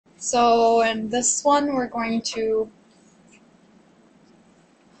So in this one, we're going to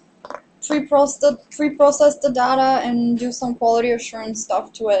pre-process the data and do some quality assurance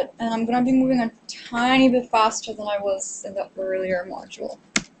stuff to it. And I'm going to be moving a tiny bit faster than I was in the earlier module.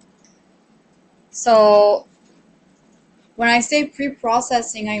 So when I say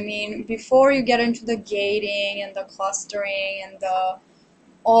pre-processing, I mean before you get into the gating and the clustering and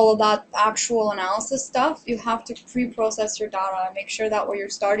all of that actual analysis stuff, you have to pre-process your data. Make sure that what you're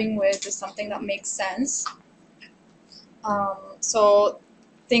starting with is something that makes sense. So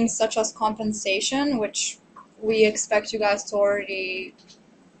things such as compensation, which we expect you guys to already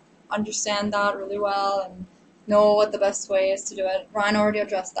understand that really well and know what the best way is to do it. Ryan already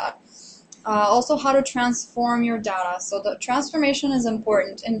addressed that. Also, how to transform your data. So the transformation is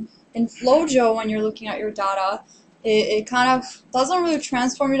important. In FlowJo, when you're looking at your data, it kind of doesn't really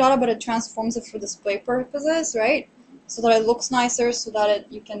transform your data, but it transforms it for display purposes, right? So that it looks nicer, so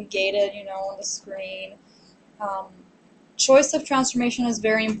that you can gate it, you know, on the screen. Choice of transformation is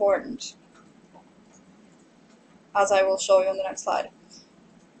very important, as I will show you on the next slide.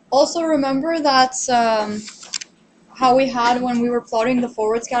 Also remember that how we had when we were plotting the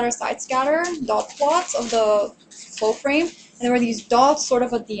forward scatter, side scatter dot plots of the flow frame, and there were these dots sort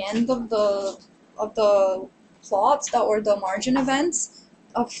of at the end of the plots that were the margin events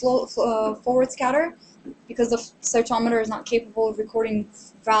of forward scatter, because the cytometer is not capable of recording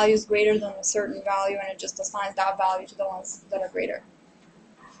values greater than a certain value, and it just assigns that value to the ones that are greater.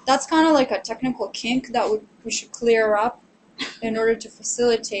 That's kind of like a technical kink that we should clear up in order to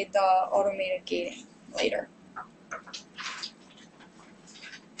facilitate the automated gating later.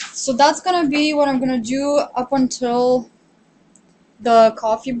 So that's going to be what I'm going to do up until the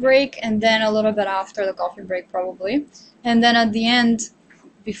coffee break, and then a little bit after the coffee break probably. And then at the end,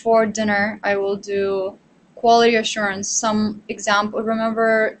 before dinner, I will do quality assurance, some example.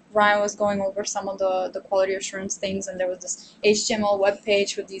 Remember Ryan was going over some of the quality assurance things, and there was this HTML web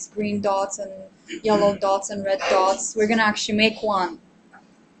page with these green dots and yellow dots and red dots. We're going to actually make one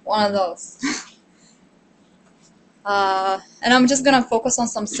of those. And I'm just going to focus on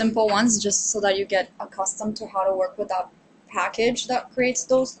some simple ones just so that you get accustomed to how to work with that package that creates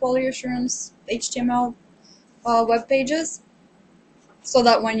those quality assurance HTML web pages, so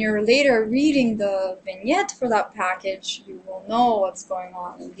that when you're later reading the vignette for that package, you will know what's going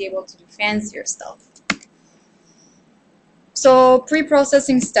on and be able to do fancier stuff. So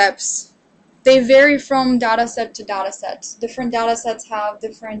pre-processing steps, they vary from dataset to dataset. Different datasets have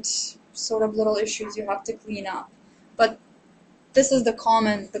different sort of little issues you have to clean up. But this is the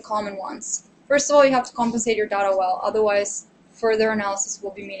common ones. First of all, you have to compensate your data well, otherwise further analysis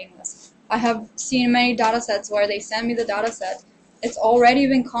will be meaningless. I have seen many datasets where they send me the dataset, it's already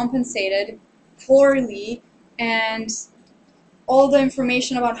been compensated poorly, and all the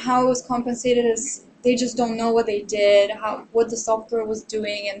information about how it was compensated is they just don't know what they did, what the software was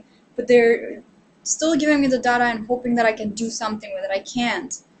doing, but they're still giving me the data and hoping that I can do something with it. I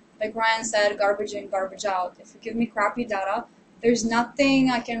can't. Like Ryan said, garbage in, garbage out. If you give me crappy data, there's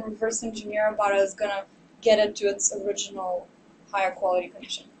nothing I can reverse engineer about it that's going to get it to its original higher quality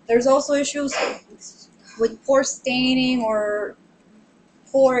condition. There's also issues with poor staining or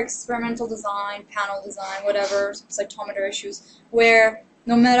poor experimental design, panel design, whatever, cytometer issues, where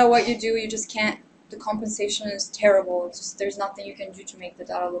no matter what you do, you just can't, the compensation is terrible. It's just, there's nothing you can do to make the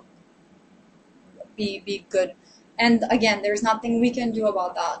data look, be good. And again, there's nothing we can do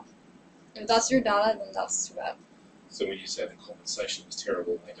about that. If that's your data, then that's too bad. So when you say the compensation was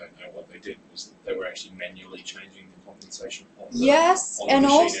terrible, they don't know what they did was they were actually manually changing the compensation on the, yes, on the and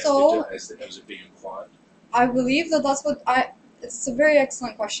machine also as it being acquired? I believe that that's what it's a very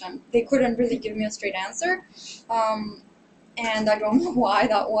excellent question. They couldn't really give me a straight answer, and I don't know why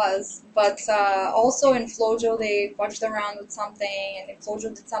that was. But also in FlowJo, they fudged around with something, and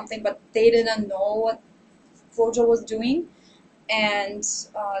FlowJo did something, but they didn't know what FlowJo was doing. And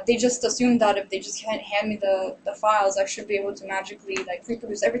they just assumed that if they just hand me the files, I should be able to magically like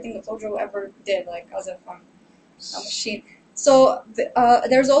reproduce everything that FlowJo ever did, like as if I'm a machine. So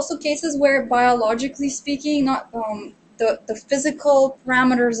there's also cases where, biologically speaking, not the physical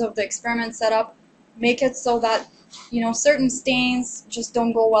parameters of the experiment setup make it so that, you know, certain stains just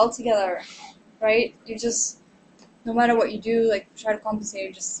don't go well together, right? You just, no matter what you do, like try to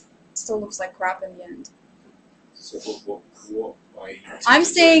compensate, it just still looks like crap in the end. So what I'm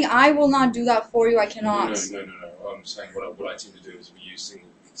saying I will not do that for you. I cannot. No. I'm saying what I tend to do is we use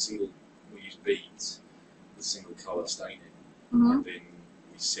we use beads with single color staining, and then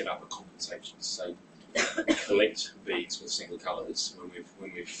we set up a compensation. So we collect beads with single colors when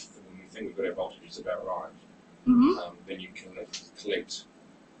we think we've got our voltages about right. Then you collect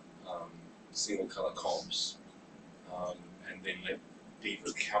single color comps, and then let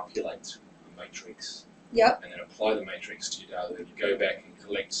Diva calculate a matrix, Yep. and then apply the matrix to your data. Then you go back and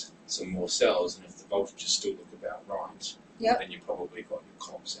collect some more cells, and if the voltages still look about right, Yep. then you've probably got your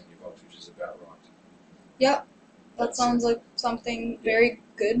comps and your voltages about right. Yep. That That's sounds like something very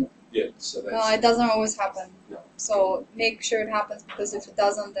good. Yeah, so that's It doesn't always happen. No. So make sure it happens, because if it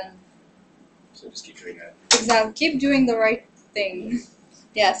doesn't, then so just keep doing that. exactly, keep doing the right thing.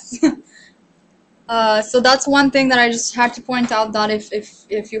 Yes. So that's one thing that I just had to point out, that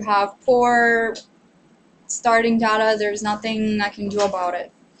if you have poor starting data, there's nothing I can do about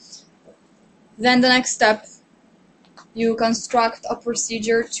it. Then the next step, you construct a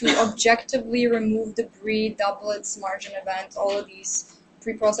procedure to objectively remove debris, doublets, margin events, all of these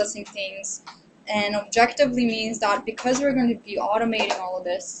pre-processing things. And objectively means that because we're going to be automating all of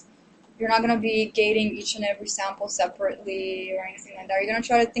this, you're not going to be gating each and every sample separately or anything like that. You're going to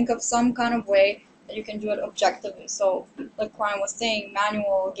try to think of some kind of way that you can do it objectively. So, like Brian was saying,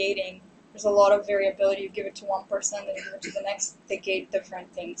 manual gating, there's a lot of variability. You give it to one person, then you give it to the next, they gate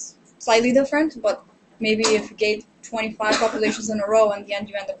different things. Slightly different, but maybe if you gate 25 populations in a row, in the end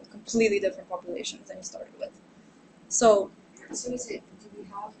you end up with completely different populations than you started with. So is it, do we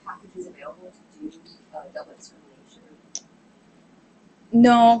have packages available to do double discrimination?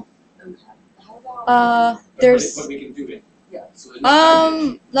 no. Okay. How about There's But we can do it. yeah. So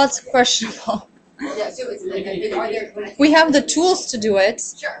that's questionable. Yeah, so it's are there We have the tools to do it.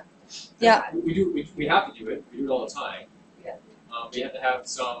 Sure. Yeah. We have to do it. We do it all the time. Yeah. We have to have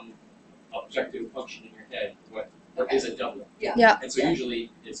some objective function in your head. What is a doublet? Yeah. Yeah. And so Yeah.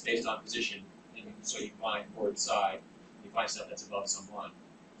 usually it's based on position, and so you find forward side, you find stuff that's above some line.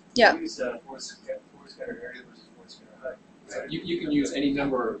 Yeah. Use forward scatter area versus forward scatter height. You can use any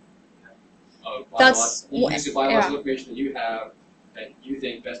number of That's you use the biological yeah. information that you have that you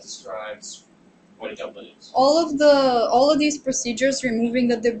think best describes what a doublet is. All of these procedures, removing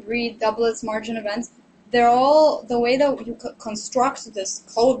the debris, doublets, margin events, they're all, the way that you construct this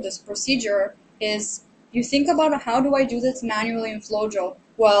code, this procedure, is you think about how do I do this manually in FlowJo?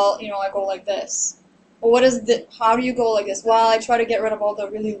 Well, I go like this. Well, how do you go like this? Well, I try to get rid of all the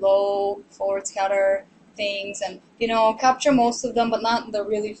really low forward scatter things and, capture most of them, but not the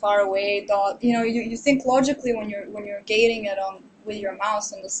really far away dot. You think logically when you're gating it with your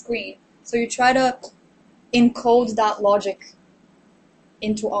mouse on the screen. So you try to encode that logic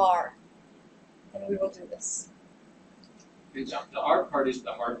into R, and we will do this. The R part is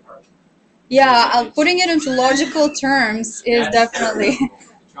the hard part. Yeah, putting it into logical terms is That's definitely.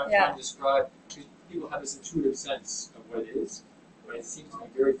 trying Yeah. to describe. People have this intuitive sense of what it is, but it seems to be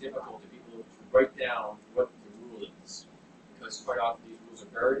very difficult to people to write down what the rule is, because quite often these rules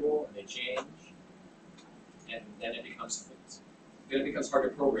are variable and they change, and then it becomes hard to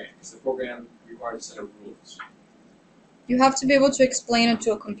program because the program requires a set of rules. You have to be able to explain it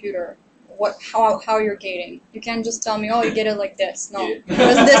to a computer. How you're gating. You can't just tell me, oh, you get it like this. No. Yeah. What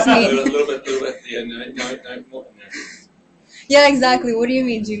does this a mean? little bit. Yeah, no, more than that. Yeah, exactly. What do you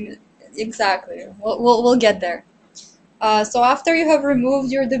mean? Exactly. We'll get there. So after you have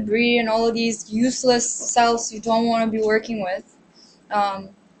removed your debris and all of these useless cells you don't want to be working with,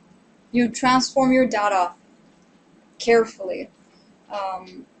 you transform your data carefully.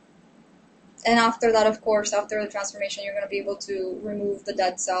 And after that, of course, after the transformation, you're going to be able to remove the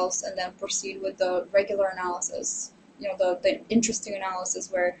dead cells and then proceed with the regular analysis, the interesting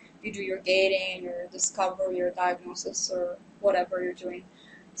analysis where you do your gating, your discovery, your diagnosis, or whatever you're doing.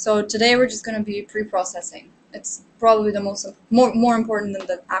 So today we're just going to be pre-processing. It's probably the more important than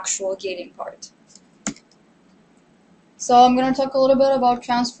the actual gating part. So I'm going to talk a little bit about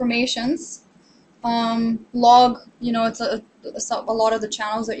transformations. Log, it's a lot of the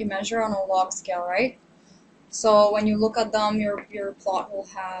channels that you measure on a log scale, right? So when you look at them, your plot will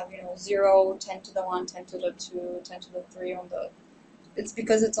have, 0, 10 to the 1, 10 to the 2, 10 to the 3 it's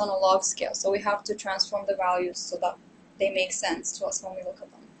because it's on a log scale. So we have to transform the values so that they make sense to us when we look at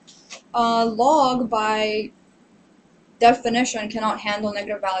them. Log, by definition, cannot handle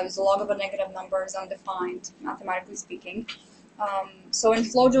negative values. The log of a negative number is undefined, mathematically speaking. So in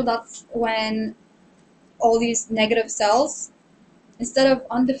FlowJo, that's when all these negative cells, instead of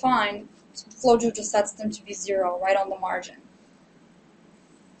undefined, FlowJo just sets them to be 0 right on the margin.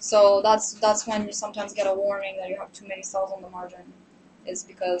 So that's when you sometimes get a warning that you have too many cells on the margin, is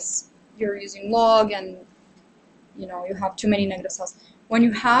because you're using log and you have too many negative cells. When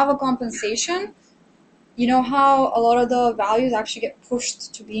you have a compensation, you know how a lot of the values actually get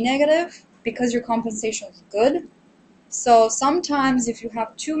pushed to be negative because your compensation is good. So sometimes if you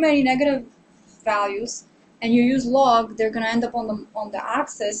have too many negative values, and you use log, they're going to end up on the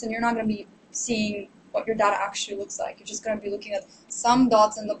axis, and you're not going to be seeing what your data actually looks like. You're just going to be looking at some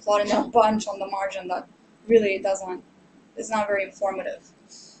dots in the plot and then a bunch on the margin that really is not very informative.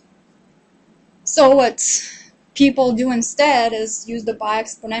 So what people do instead is use the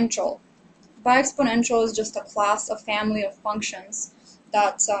bi-exponential. Bi-exponential is just a class, a family of functions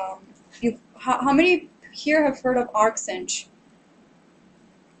that how many here have heard of arcsinch?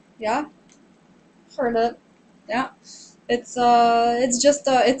 Yeah, heard it. Yeah,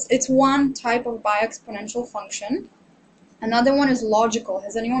 it's one type of bi-exponential function. Another one is logical.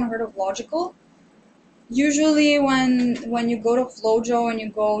 Has anyone heard of logical? Usually when you go to FlowJo and you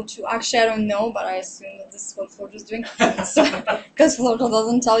go to, actually I don't know, but I assume that this is what FlowJo is doing, because FlowJo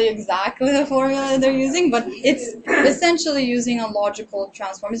doesn't tell you exactly the formula they're using, but it's essentially using a logical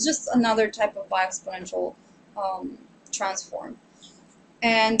transform. It's just another type of bi-exponential transform.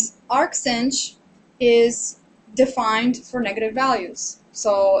 And arcsinch is defined for negative values.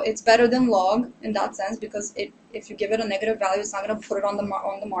 So it's better than log in that sense, because if you give it a negative value, it's not going to put it on the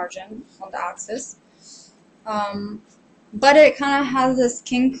margin, on the axis. But it kind of has this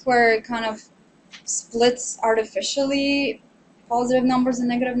kink where it kind of splits artificially positive numbers and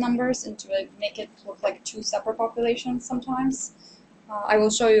negative numbers into make it look like two separate populations sometimes. I will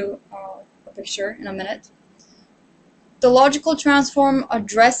show you a picture in a minute. The logical transform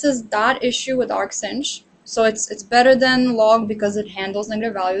addresses that issue with arcsinch. So it's better than log because it handles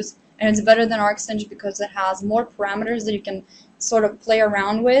negative values, and it's better than arcsinch because it has more parameters that you can sort of play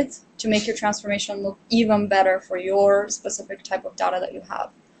around with to make your transformation look even better for your specific type of data that you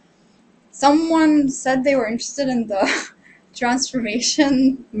have. Someone said they were interested in the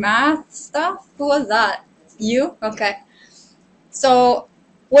transformation math stuff. Who was that? You? Okay. So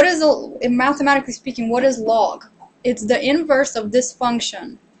mathematically speaking, what is log? It's the inverse of this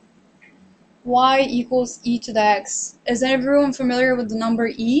function. Y equals e to the x. Is everyone familiar with the number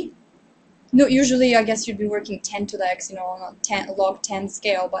e? No, usually I guess you'd be working 10 to the x, on a log 10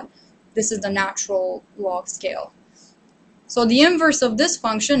 scale, but this is the natural log scale. So the inverse of this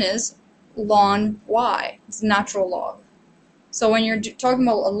function is ln y. It's natural log. So when you're talking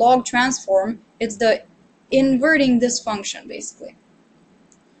about a log transform, it's the inverting this function, basically.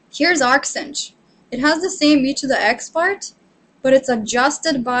 Here's arcsinch. It has the same e to the x part, but it's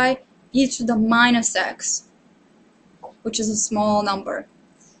adjusted by e to the minus x, which is a small number.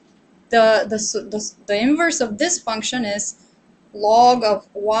 The inverse of this function is log of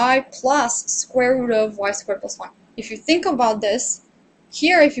y plus square root of y squared plus 1. If you think about this,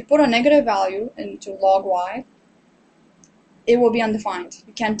 here if you put a negative value into log y, it will be undefined.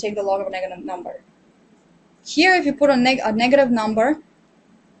 You can't take the log of a negative number. Here if you put a negative number,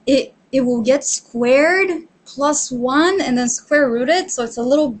 it will get squared plus 1 and then square rooted, so it's a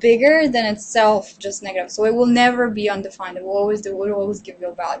little bigger than itself, just negative. So it will never be undefined. It will always give you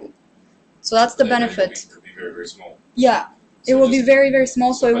a value. So that's the benefit. It could be very, very small. Yeah, it will be very, very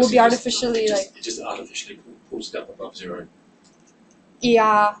small, so it will be artificially it just artificially pulls it up above 0.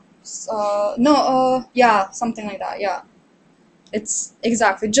 Yeah, yeah, something like that, yeah. It's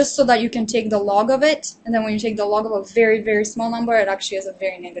exactly, just so that you can take the log of it, and then when you take the log of a very, very small number, it actually has a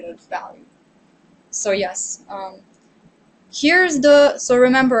very negative value. So yes, so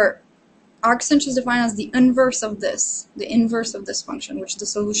remember, arcsinch is defined as the inverse of this function, which the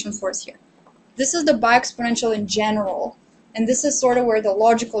solution for is here. This is the bi-exponential in general, and this is sort of where the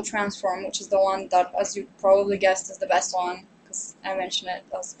logical transform, which is the one that, as you probably guessed, is the best one, because I mentioned it,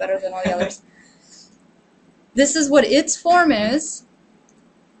 that's better than all the others. This is what its form is.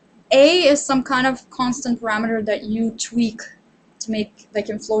 A is some kind of constant parameter that you tweak to make, like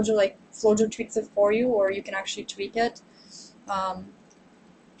in FlowJo, FlowJo tweaks it for you, or you can actually tweak it.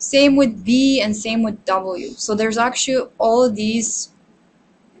 Same with B and same with W. So there's actually all of these,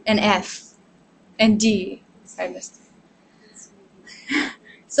 and F, and D. I missed it.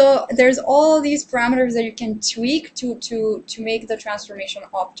 So there's all of these parameters that you can tweak to make the transformation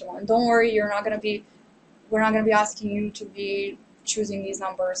optimal. And don't worry, we're not going to be asking you to be choosing these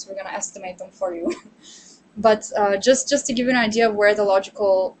numbers. We're going to estimate them for you. But just to give you an idea of where the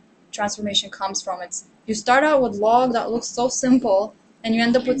logical transformation comes from, you start out with log that looks so simple, and you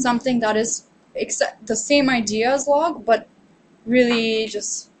end up with something that is the same idea as log, but really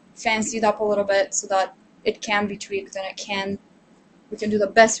just fancied up a little bit so that it can be tweaked and we can do the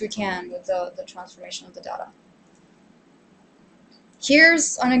best we can with the transformation of the data.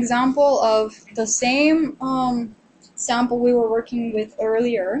 Here's an example of the same sample we were working with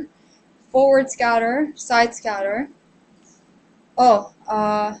earlier. Forward scatter, side scatter.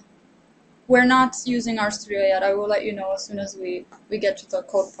 We're not using RStudio yet. I will let you know as soon as we get to the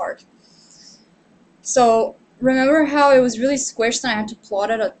code part. So remember how it was really squished and I had to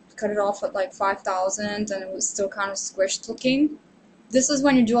plot it, cut it off at like 5,000 and it was still kind of squished looking? This is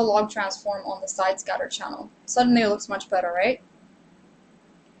when you do a log transform on the side scatter channel. Suddenly it looks much better, right?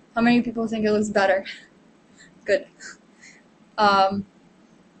 How many people think it looks better? Good.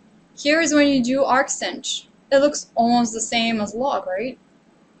 Here is when you do arc cinch. It looks almost the same as log, right?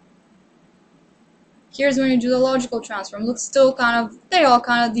 Here's when you do the logical transform. It looks still kind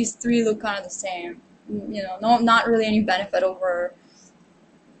of, these three look kind of the same. You know, not really any benefit over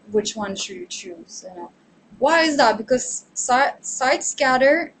which one should you choose, you know. Why is that? Because side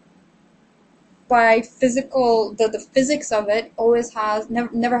scatter, by physical, the physics of it always has,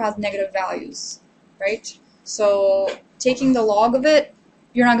 never has negative values, right? So taking the log of it,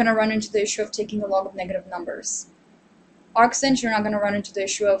 you're not going to run into the issue of taking the log of negative numbers. Arc cinch, you're not going to run into the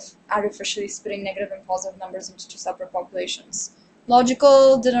issue of artificially splitting negative and positive numbers into two separate populations.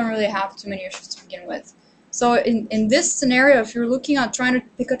 Logical didn't really have too many issues to begin with. So in this scenario, if you're looking at trying to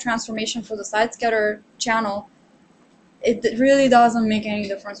pick a transformation for the side scatter channel, it really doesn't make any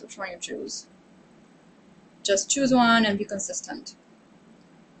difference which one you choose. Just choose one and be consistent.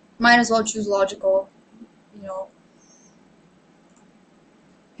 Might as well choose logical, you know.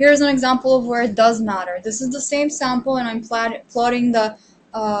 Here's an example of where it does matter. This is the same sample, and I'm plotting the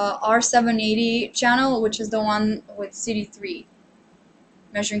R780 channel, which is the one with CD3,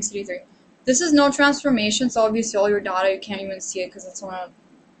 measuring CD3. This is no transformation, so obviously all your data, you can't even see it because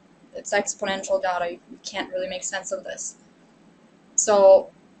it's exponential data. You can't really make sense of this. So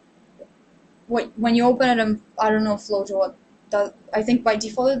when you open it, and I don't know if Flow does, I think by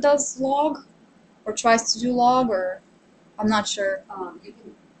default it does log, or tries to do log, or I'm not sure.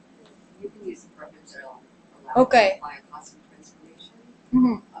 You can use the programs that will allow you to apply a custom transformation.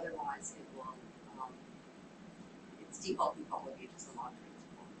 Mm-hmm. Otherwise, it will, its default will be just a log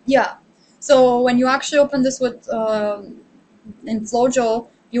transform. Yeah. So when you actually open this with in FlowJo,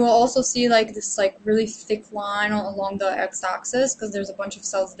 you will also see like this really thick line along the x-axis because there's a bunch of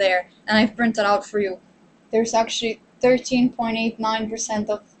cells there, and I've printed out for you. There's actually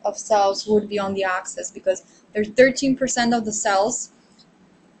 13.89% of cells would be on the axis because there's 13% of the cells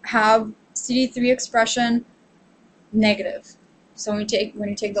have CD3 expression negative. So when you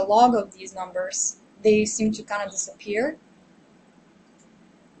take the log of these numbers, they seem to kind of disappear.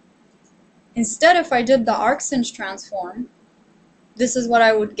 Instead, if I did the arc cinch transform, this is what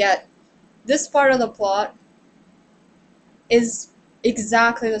I would get. This part of the plot is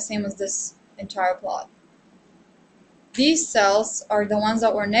exactly the same as this entire plot. These cells are the ones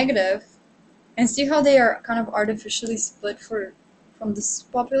that were negative, and see how they are kind of artificially split from this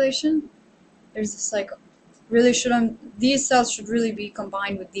population? There's this really shouldn't, these cells should really be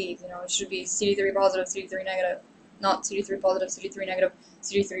combined with these, you know, it should be CD3 positive, CD3 negative, not CD3 positive, CD3 negative,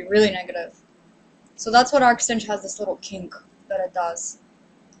 CD3 really negative. So that's what arc cinch has, this little kink that it does.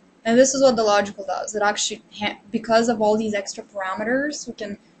 And this is what the logical does. It actually, because of all these extra parameters, we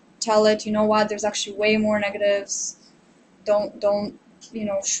can tell it, you know what, there's actually way more negatives. Don't you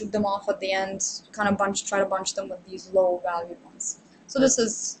know, shoot them off at the end. Kind of try to bunch them with these low valued ones. So this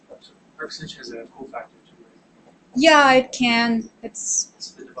is. Arc cinch has a cofactor too, right? Yeah, it can.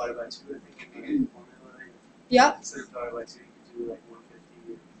 It's the divided by 2, I think, in the formula. Yeah. Instead of divided by 2, you can do like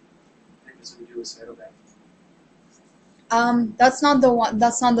 150. I think that's what we do with Cytobank. That's not the one.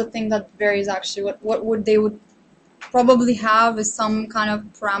 That's not the thing that varies actually. What they would probably have is some kind of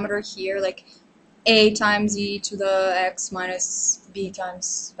parameter here, like a times e to the x minus b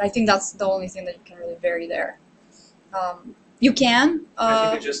times. I think that's the only thing that you can really vary there. You can.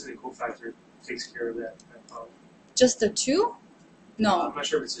 I think adjusting the cofactor takes care of that problem. Just the 2? No. I'm not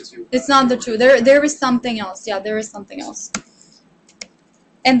sure if it's the 2. It's not the 2. There is something else. Yeah, there is something else.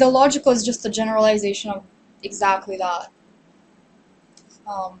 And the logical is just a generalization of exactly that.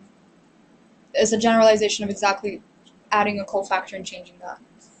 It's a generalization of exactly adding a cofactor and changing that.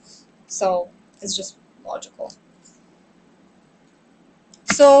 So it's just logical.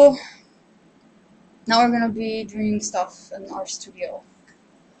 So now we're going to be doing stuff in our studio.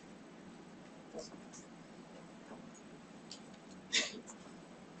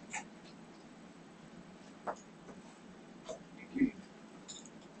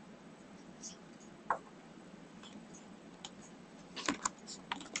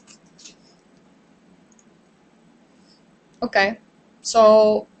 Okay,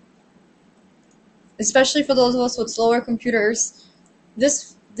 so especially for those of us with slower computers,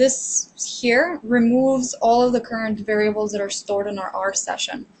 this here removes all of the current variables that are stored in our R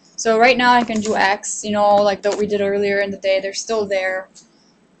session. So right now I can do X, you know, like that we did earlier in the day, they're still there.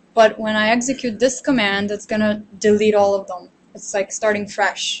 But when I execute this command, it's gonna delete all of them. It's like starting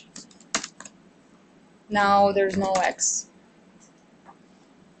fresh. Now there's no X.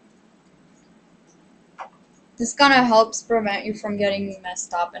 This kind of helps prevent you from getting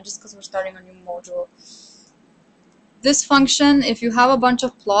messed up, and just because we're starting a new module. This function, if you have a bunch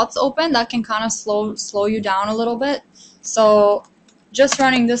of plots open, that can kind of slow you down a little bit. So just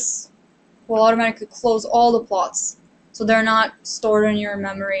running this will automatically close all the plots, so they're not stored in your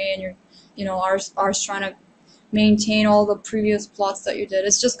memory, and ours trying to maintain all the previous plots that you did.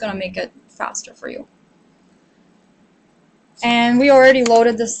 It's just gonna make it faster for you. And we already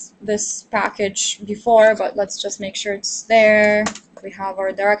loaded this package before, but let's just make sure it's there. We have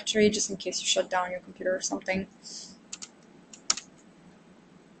our directory just in case you shut down your computer or something.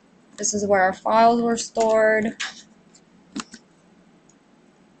 This is where our files were stored.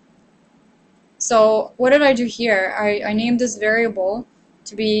 So what did I do here? I named this variable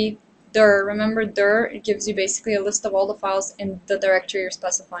to be dir. Remember dir? It gives you basically a list of all the files in the directory you're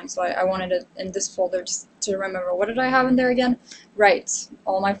specifying. So I wanted it in this folder just to remember. What did I have in there again? Right,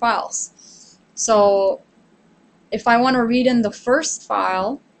 all my files. So if I want to read in the first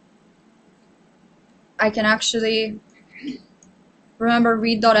file, I can actually, remember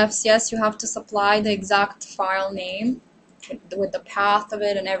read.fcs, you have to supply the exact file name with the path of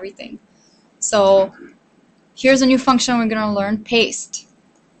it and everything. So here's a new function we're going to learn, paste.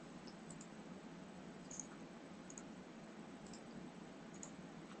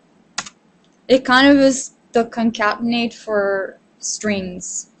 It kind of is the concatenate for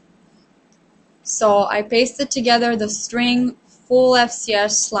strings. So I pasted together the string full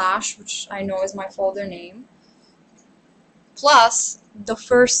FCS / which I know is my folder name, plus the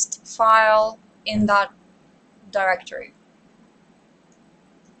first file in that directory.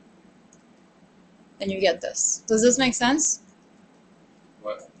 And you get this. Does this make sense?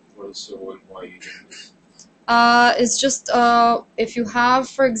 Why are you doing this? It's just if you have,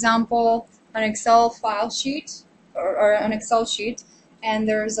 for example, an Excel file sheet or an Excel sheet, and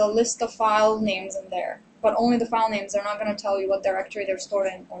there's a list of file names in there, but only the file names. They're not going to tell you what directory they're stored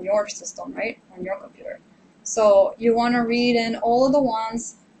in on your system, right? On your computer. So you want to read in all of the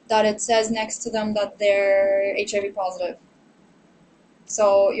ones that it says next to them that they're HIV positive.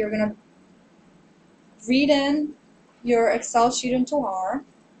 So you're going to read in your Excel sheet into R.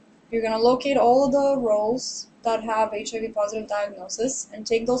 You're going to locate all of the rows that have HIV positive diagnosis and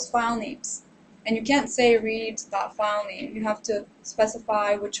take those file names. And you can't say read that file name. You have to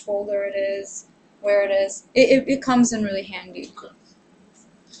specify which folder it is, where it is. It comes in really handy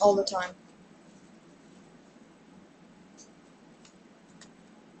all the time.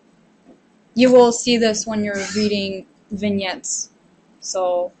 You will see this when you're reading vignettes.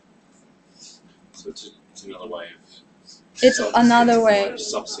 So it's another way of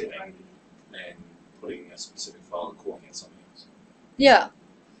subsetting and putting a specific file and calling it something else. Yeah,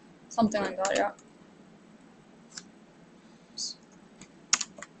 something like that, yeah.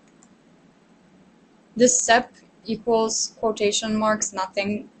 This sep equals quotation marks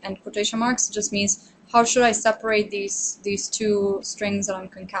nothing, and quotation marks just means how should I separate these two strings that I'm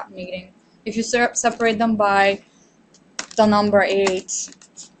concatenating. If you separate them by the number 8,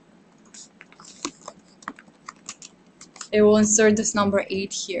 it will insert this number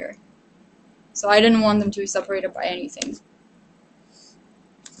 8 here. So I didn't want them to be separated by anything.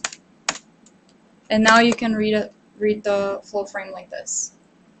 And now you can read the flow frame like this.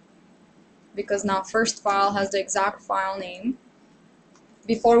 Because now first file has the exact file name.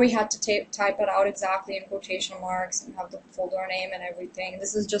 Before we had to type it out exactly in quotation marks and have the folder name and everything.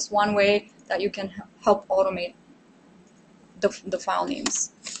 This is just one way that you can help automate the file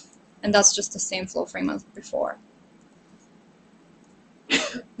names. And that's just the same flow frame as before.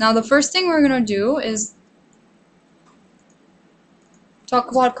 Now the first thing we're going to do is talk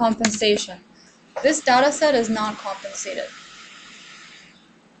about compensation. This data set is not compensated.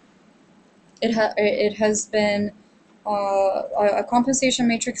 It has been, a compensation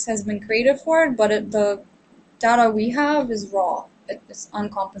matrix has been created for it, but the data we have is raw. It's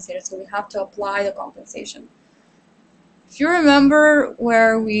uncompensated, so we have to apply the compensation. If you remember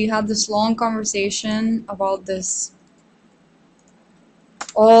where we had this long conversation about this,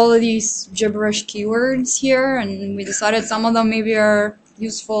 all of these gibberish keywords here, and we decided some of them maybe are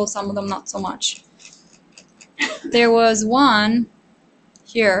useful, some of them not so much. There was one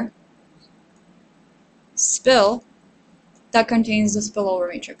here, spill, that contains the spillover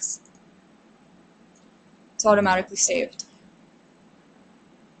matrix. It's automatically saved.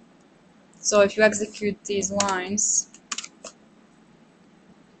 So if you execute these lines,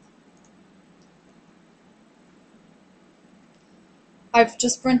 I've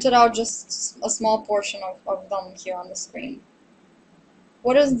just printed out just a small portion of them here on the screen.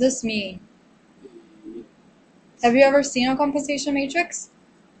 What does this mean? Have you ever seen a compensation matrix?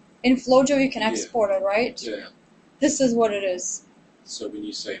 In FlowJo you can export it, right? Yeah. This is what it is. So when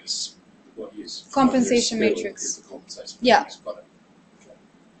you say this, what is Compensation primary spill matrix. is the compensation Yeah. matrix. Got it. Okay.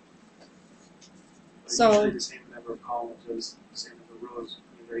 So- Usually the same number of columns or the same number of rows.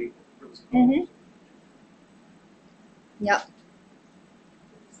 I mean, they're equal rows and columns. Yeah.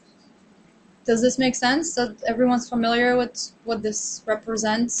 Does this make sense? That everyone's familiar with what this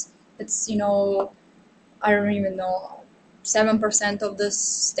represents? It's, you know, I don't even know, 7% of this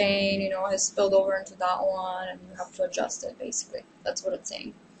stain, you know, has spilled over into that one, and you have to adjust it, basically. That's what it's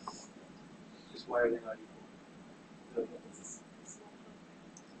saying. Just why are they not equal?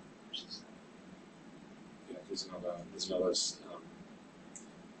 Yeah, there's another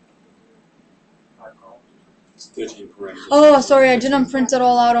 5 columns. it's 13 parameters. Oh, sorry, I didn't print it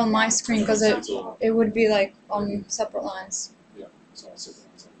all out on my screen because it would be like on separate lines. Yeah, it's all separate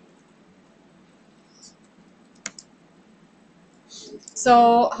ones.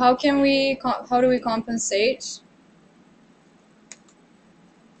 So how do we compensate?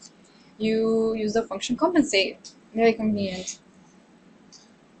 You use the function compensate. Very convenient.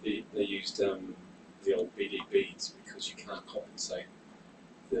 They used the old BD beads because you can't compensate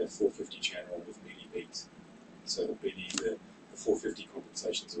the 450 channel with BD beads. So the 450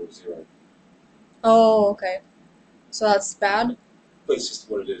 compensations are all 0. Oh, okay. So that's bad. But it's just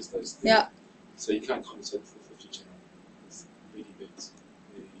what it is. Yeah. So you can't compensate the 450 channel with BD beads,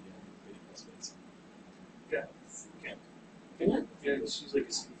 BD plus beads. Yeah. Yeah, it's usually like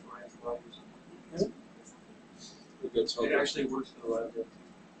a CD for antibodies. We've got told It actually works for the lab. it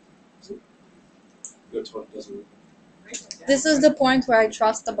doesn't work. This is the point where I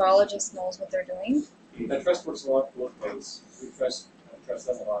trust the biologist knows what they're doing. That trust works a lot both ways. We trust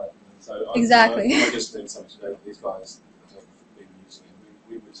them a lot. So Exactly. I just learned something today with these guys because I've been using it.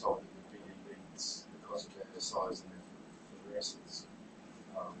 We were told that the BD beads, because of their size and their fluorescence,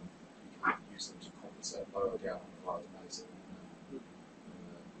 you can use them to compensate lower down on the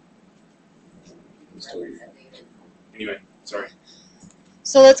vitamin story. Anyway, sorry.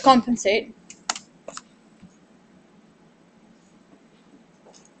 So let's compensate.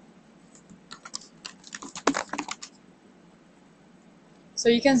 So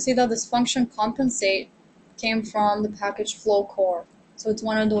you can see that this function compensate came from the package flow core. So it's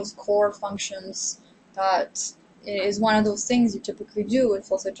one of those core functions that is one of those things you typically do with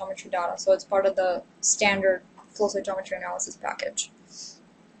flow cytometry data. So it's part of the standard flow cytometry analysis package.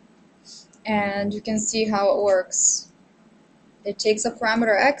 And you can see how it works. It takes a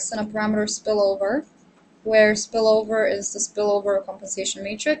parameter x and a parameter spillover, where spillover is the spillover compensation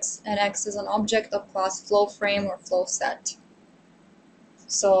matrix, and x is an object of class flow frame or flow set.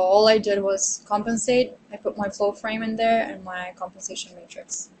 So all I did was compensate. I put my flow frame in there and my compensation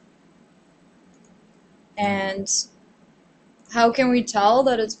matrix. And how can we tell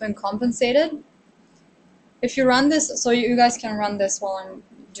that it's been compensated? If you run this, so you guys can run this while I'm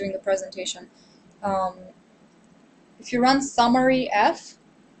doing the presentation. If you run summary f,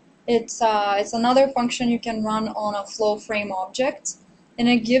 it's another function you can run on a flow frame object, and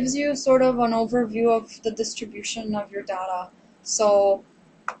it gives you sort of an overview of the distribution of your data. So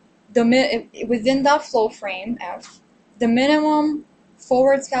within that flow frame f, the minimum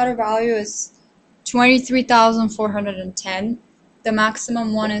forward scatter value is 23,410. The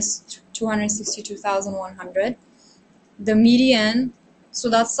maximum one is 262,100. The median, so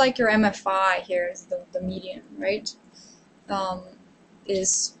that's like your MFI here is the median, right?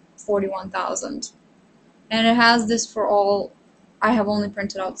 Is 41,000. And it has this for all. I have only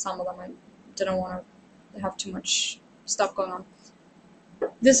printed out some of them. I didn't want to have too much stuff going on.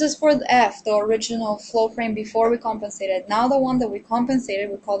 This is for the F, the original flow frame before we compensated. Now the one that we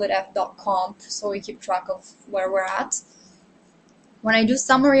compensated, we called it f.comp, so we keep track of where we're at. When I do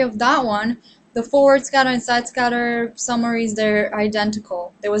summary of that one, the forward scatter and side scatter summaries, they're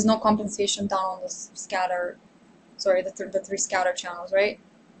identical. There was no compensation done on the scatter, sorry, the three scatter channels, right?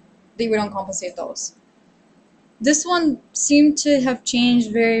 We don't compensate those. This one seemed to have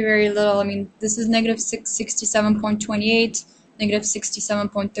changed very, very little. I mean, this is negative 67.28, negative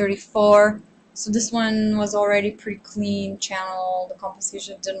 67.34. So this one was already pretty clean channel. The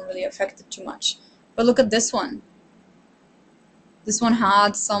compensation didn't really affect it too much. But look at this one. This one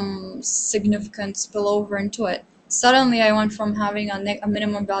had some significant spillover into it. Suddenly I went from having a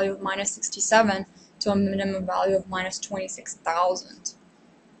minimum value of minus 67 to a minimum value of minus 26,000,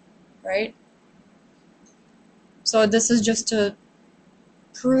 right? So this is just to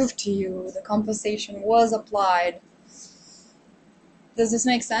prove to you the compensation was applied. Does this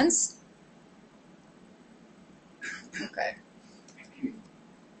make sense? Okay.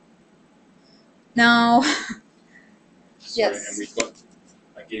 Now, So, Yes. and we've got,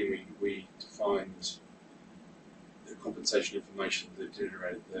 again, we defined the compensation information that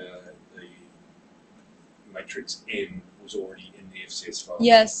generated the matrix M was already in the FCS file.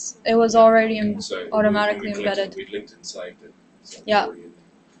 Yes, it was already So automatically when we collected embedded. it, we linked and saved it. So it was Yeah. already in there.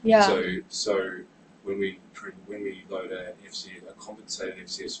 Yeah. So when we load a compensated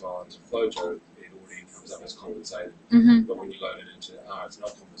FCS file into FlowJo, it already comes up as compensated. Mm-hmm. But when you load it into it's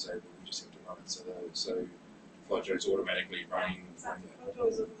not compensated, we just have to run it. So FlowJo is automatically running. Photo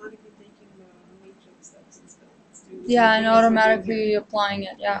is automatically taking the matrix that's instead. Yeah, and automatically applying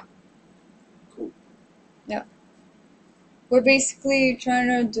it. Yeah. Cool. Yeah. We're basically trying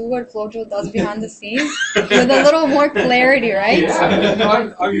to do what FlowJo does behind the scenes with a little more clarity, right? Yeah, I'm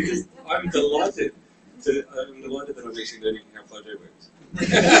delighted. I'm delighted that I'm actually learning how FlowJo works.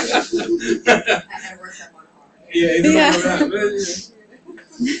 And a workshop on R.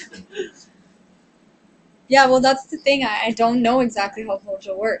 Yeah, well, that's the thing. I don't know exactly how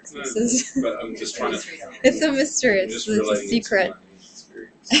FlowJo works. No, This is but I'm just trying to. it's a mystery. It's a secret.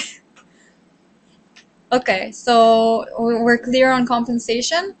 Okay, so we're clear on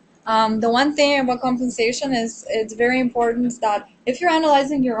compensation. The one thing about compensation is it's very important that if you're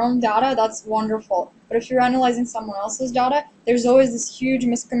analyzing your own data, that's wonderful. But if you're analyzing someone else's data, there's always this huge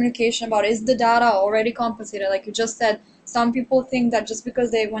miscommunication about is the data already compensated? Like you just said, some people think that just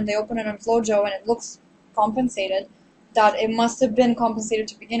because when they open it on FlowJo and it looks compensated, that it must have been compensated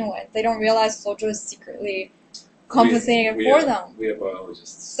to begin with. They don't realize FlowJo is secretly compensating it for them. We are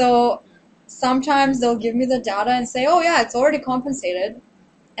biologists. So sometimes they'll give me the data and say, oh yeah, it's already compensated.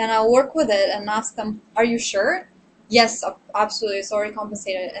 And I'll work with it and ask them, are you sure? Yes, absolutely, it's already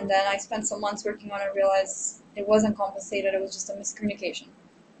compensated. And then I spent some months working on it and realized it wasn't compensated, it was just a miscommunication.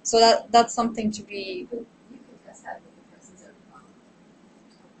 So that's something to be... You can test that with the presence of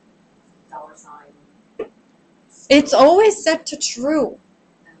dollar sign. It's always set to true.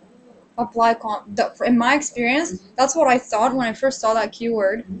 Apply in my experience, that's what I thought when I first saw that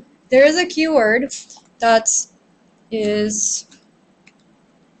keyword. There is a keyword that is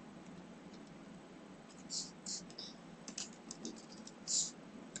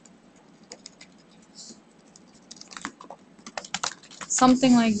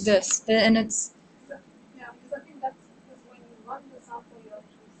something like this, and it's Yeah, because I think that's because when you run the sample, you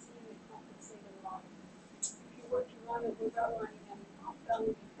actually see it compensated a lot. If you were to run it without running any comp, that would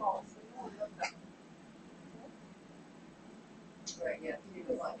be false. So no one does that. Right, yeah.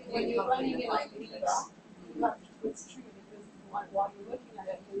 When you're running it on Viva, it's true because while you're looking at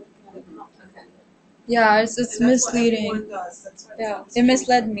it compensated. yeah, it's And that's misleading. what everyone does. That's why Yeah, it's it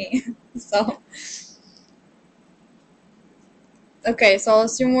misled me. So okay, so I'll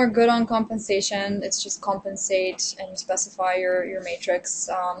assume we're good on compensation. It's just compensate and you specify your matrix.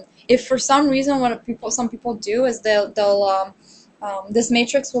 If for some reason what some people do is they'll this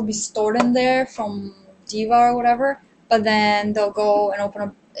matrix will be stored in there from Diva or whatever, but then they'll go and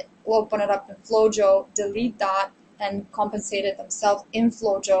open it up in FlowJo, delete that, and compensate it themselves in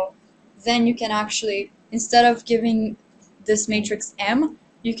FlowJo. Then you can actually, instead of giving this matrix M,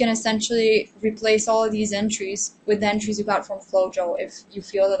 you can essentially replace all of these entries with the entries you got from FlowJo if you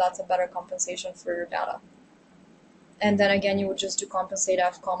feel that that's a better compensation for your data. And then again, you would just do compensate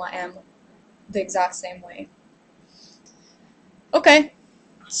F, M the exact same way. Okay,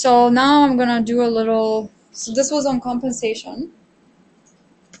 so now I'm gonna do a little, so this was on compensation.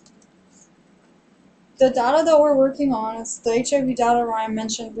 The data that we're working on is the HIV data Ryan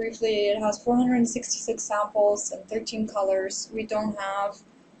mentioned briefly. It has 466 samples and 13 colors. We don't have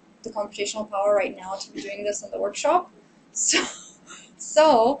the computational power right now to be doing this in the workshop.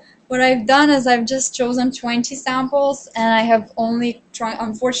 So what I've done is I've just chosen 20 samples and I have only tried,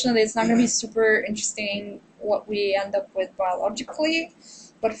 unfortunately it's not going to be super interesting what we end up with biologically,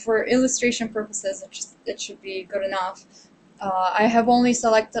 but for illustration purposes it should be good enough. I have only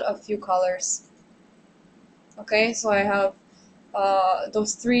selected a few colors. Okay, so I have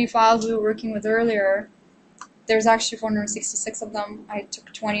those 3 files we were working with earlier. There's actually 466 of them. I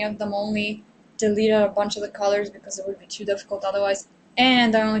took 20 of them only, deleted a bunch of the colors because it would be too difficult otherwise,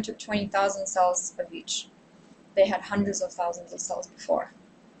 and I only took 20,000 cells of each. They had hundreds of thousands of cells before.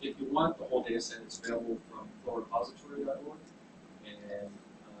 If you want the whole data set, it's available from flowrepository.org. And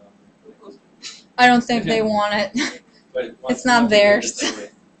I don't think they want it. but It's not theirs.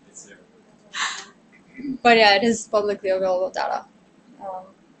 It's there. But yeah, it is publicly available data.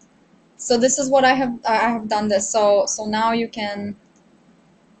 So this is what I have done this. So now you can,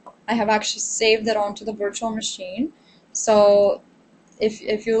 I have actually saved it onto the virtual machine. So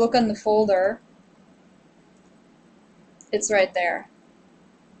if you look in the folder, it's right there.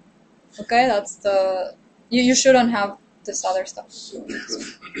 Okay, that's the, you shouldn't have this other stuff. So,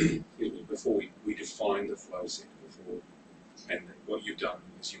 before we define the flow set before, and what you've done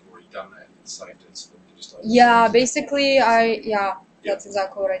is you've already done that and saved it. So we just Yeah, basically, that's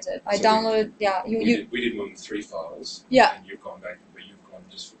exactly what I did. I downloaded, we did one with 3 files. Yeah. And you've gone back, but you've gone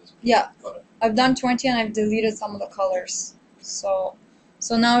just for this. Yeah. Got it. I've done 20 and I've deleted some of the colors. So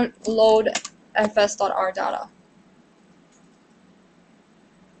now load fs.r data.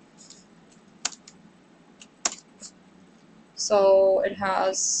 So it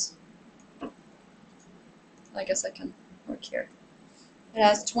has, I guess I can work here. It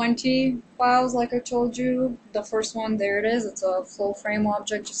has 20 files like I told you. The first one, there it is. It's a flow frame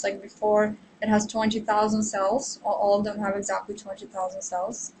object just like before. It has 20,000 cells. All of them have exactly 20,000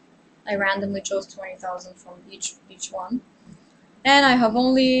 cells. I randomly chose 20,000 from each one. And I have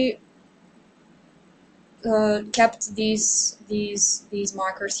only kept these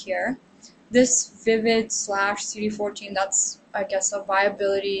markers here. This vivid / CD14, that's, I guess, a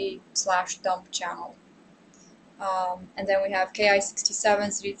viability / dump channel. And then we have KI67,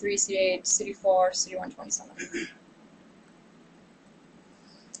 CD3, CD8, CD4, CD127.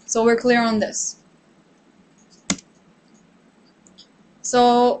 So we're clear on this.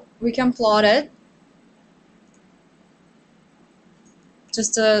 So we can plot it.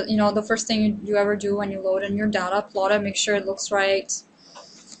 Just the first thing you ever do when you load in your data, plot it, make sure it looks right.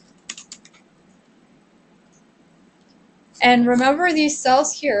 And remember these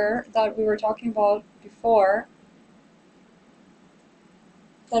cells here that we were talking about before,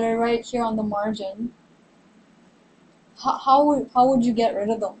 that are right here on the margin. How would you get rid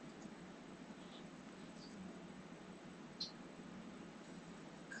of them?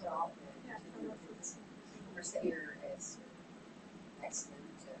 Cut off or set your XLIM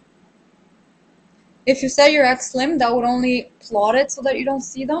to. If you set your XLIM, that would only plot it so that you don't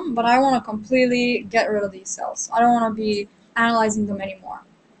see them, but I want to completely get rid of these cells. I don't want to be analyzing them anymore.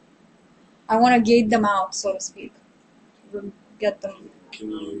 I want to gate them out, so to speak. Get them. Can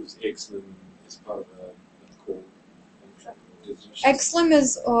you use XLIM as part of a core function? XLIM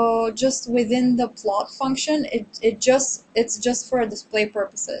is just within the plot function. It's just for display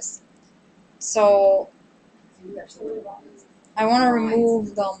purposes. So I want to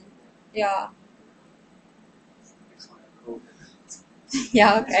remove them. Yeah.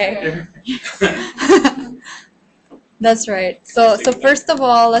 Yeah. Okay. That's right. So first of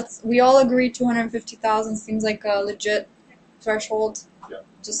all, we all agree 250,000 seems like a legit threshold. Yeah.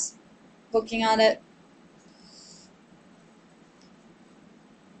 Just looking at it.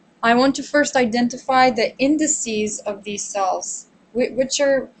 I want to first identify the indices of these cells.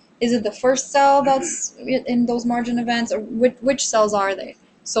 Is it the first cell that's in those margin events, or which cells are they?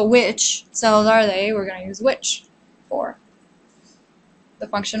 So which cells are they? We're going to use which for the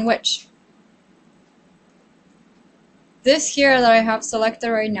function which. This here that I have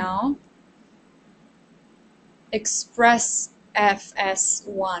selected right now, express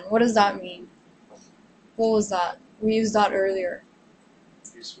FS1. What does that mean? What was that? We used that earlier.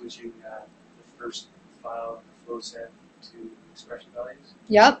 You're switching the first file, the flow set, to expression values?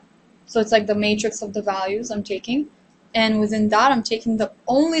 Yep. So it's like the matrix of the values I'm taking. And within that, I'm taking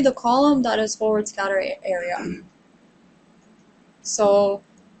only the column that is forward scatter area. So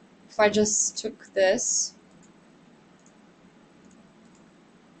if I just took this,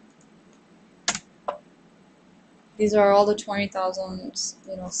 these are all the 20,000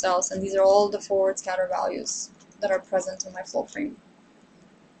 cells, and these are all the forward scatter values that are present in my flow frame.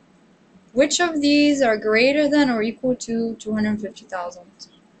 Which of these are greater than or equal to 250,000?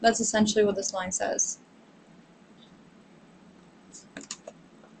 That's essentially what this line says.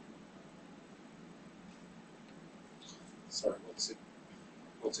 Sorry,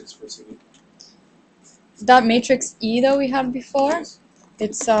 what's expressing it? That matrix E that we had before, Yes.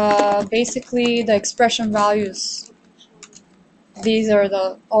 it's basically the expression values. These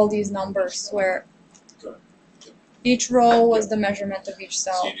are all these numbers where Got it. each row was the measurement of each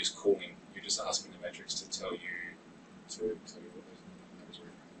So cell. you're just asking the matrix to tell you what those numbers are.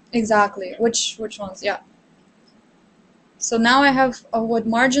 Exactly. Which ones? Yeah. So now I have what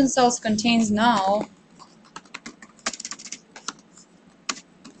margin cells contains now.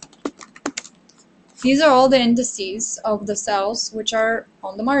 These are all the indices of the cells which are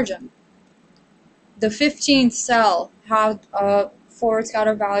on the margin. The 15th cell had a forward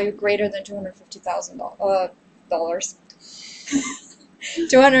scatter value greater than $250,000.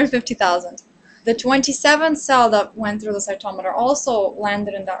 250,000. The 27th cell that went through the cytometer also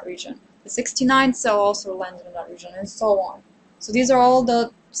landed in that region. The 69th cell also landed in that region, and so on. So these are all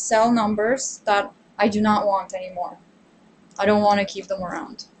the cell numbers that I do not want anymore. I don't want to keep them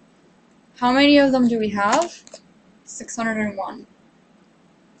around. How many of them do we have? 601.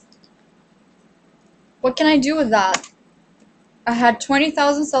 What can I do with that? I had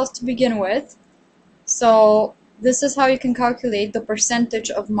 20,000 cells to begin with, so this is how you can calculate the percentage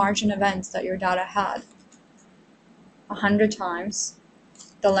of margin events that your data had. 100 times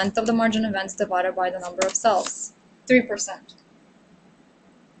the length of the margin events divided by the number of cells. 3%.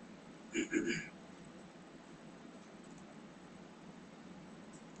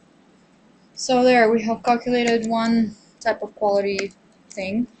 So there, we have calculated one type of quality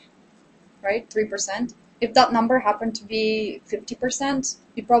thing, right? 3%. If that number happened to be 50%,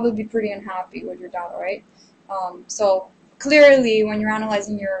 you'd probably be pretty unhappy with your data, right? So clearly, when you're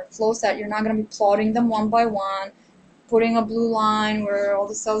analyzing your flow set, you're not going to be plotting them one by one, putting a blue line where all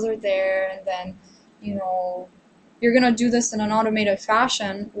the cells are there, and then, you know, you're going to do this in an automated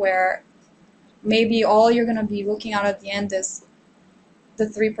fashion where maybe all you're going to be looking at the end is the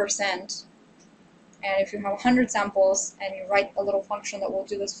 3%. And if you have 100 samples and you write a little function that will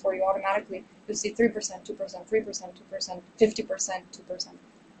do this for you automatically, you'll see 3%, 2%, 3%, 2%, 50%, 2%.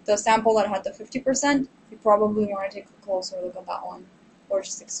 The sample that had the 50%, you probably want to take a closer look at that one, or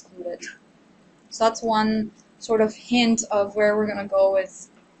just exclude it. So that's one sort of hint of where we're going to go with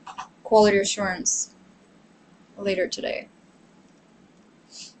quality assurance later today.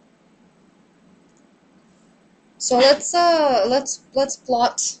 So let's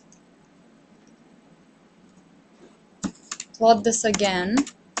plot this again.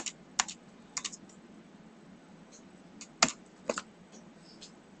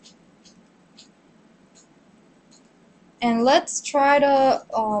 And let's try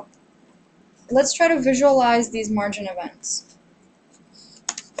to visualize these margin events.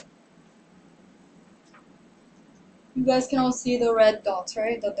 You guys can all see the red dots,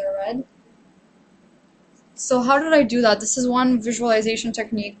 right? That they're red. So how did I do that? This is one visualization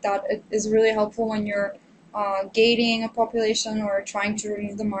technique that is really helpful when you're gating a population or trying to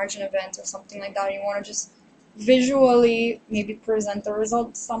remove the margin event or something like that. You want to just visually maybe present the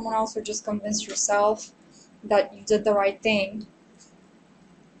result to someone else, or just convince yourself that you did the right thing.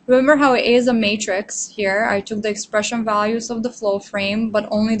 Remember how A is a matrix here. I took the expression values of the flow frame, but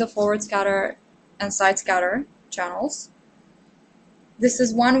only the forward scatter and side scatter channels. This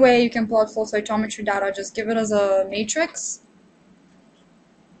is one way you can plot flow cytometry data. Just give it as a matrix.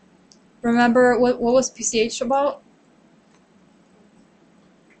 Remember, what was PCH about?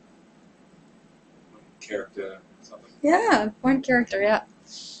 Character, something. Yeah, point character, yeah.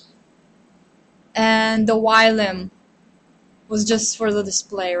 And the Y limb was just for the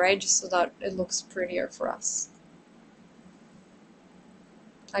display, right? Just so that it looks prettier for us.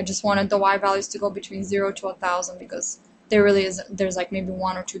 I just wanted the Y values to go between 0 to 1,000 because there really is, there's like maybe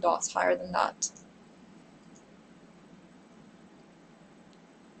 1 or 2 dots higher than that.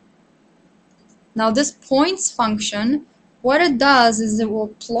 Now this points function, what it does is it will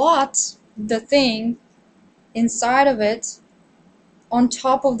plot the thing inside of it on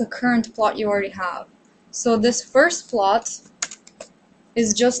top of the current plot you already have. So this first plot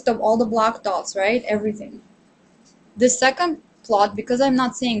is just all the black dots, right? Everything. The second plot, because I'm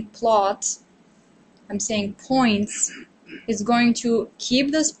not saying plot, I'm saying points, is going to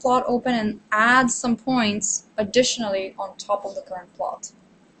keep this plot open and add some points additionally on top of the current plot.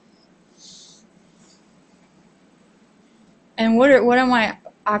 And what am I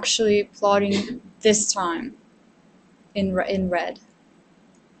actually plotting this time in red?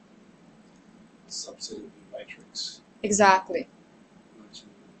 Subset of the matrix. Exactly.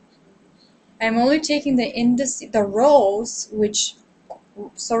 I'm only taking the rows, which,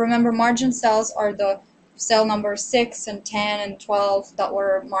 so remember, margin cells are the cell number 6 and 10 and 12 that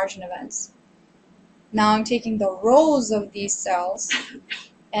were margin events. Now I'm taking the rows of these cells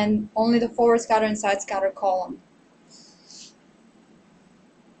and only the forward scatter and side scatter column.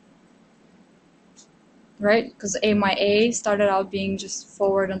 Right? Because my A started out being just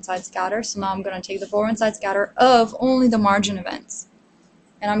forward and side scatter, so now I'm going to take the forward and side scatter of only the margin events.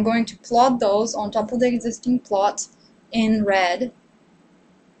 And I'm going to plot those on top of the existing plot in red.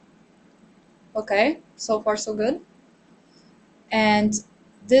 Okay, so far so good. And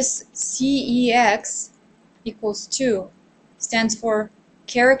this CEX equals 2 stands for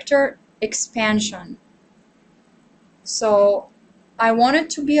character expansion. So I want it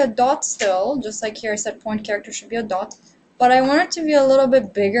to be a dot still, just like here I said point character should be a dot, but I want it to be a little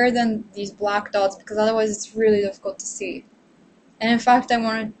bit bigger than these black dots because otherwise it's really difficult to see. And in fact, I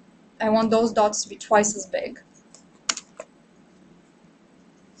want those dots to be twice as big.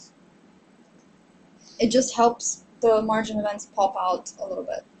 It just helps the margin events pop out a little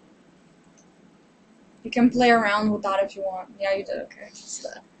bit. You can play around with that if you want. Yeah, you did, okay.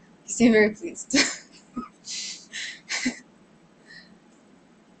 You seem very pleased.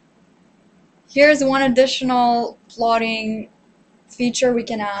 Here's one additional plotting feature we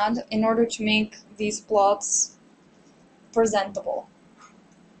can add in order to make these plots presentable.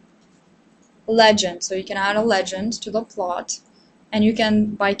 Legend. So you can add a legend to the plot, and you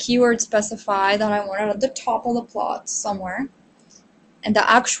can, by keyword, specify that I want it at the top of the plot somewhere. And the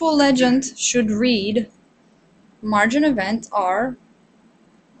actual legend should read margin event are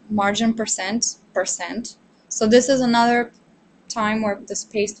margin percent. So this is another time where this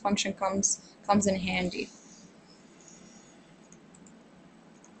paste function comes in handy.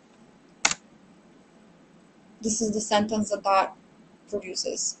 This is the sentence that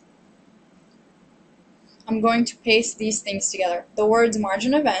produces. I'm going to paste these things together. The words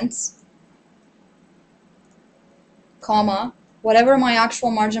margin events, comma, whatever my actual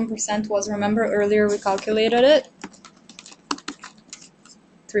margin percent was. Remember earlier we calculated it,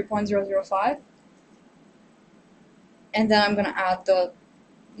 3.005. And then I'm going to add the,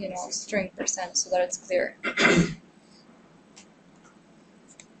 string percent so that it's clear. And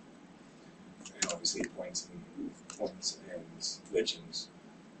obviously points and legends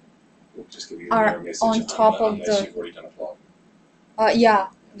will just give you an error message on top of unless you've already done a plot. Yeah,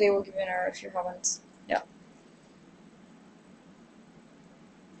 they will give you an error if you haven't. Yeah.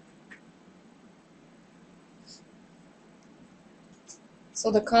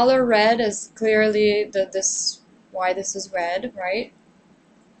 So the color red is clearly why this is red, right?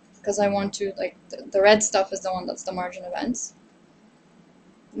 Because I want to, the red stuff is the one that's the margin events.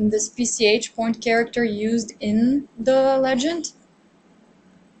 And this PCH point character used in the legend,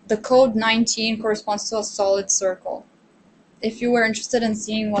 the code 19 corresponds to a solid circle. If you were interested in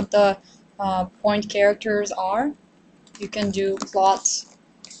seeing what the point characters are, you can do plot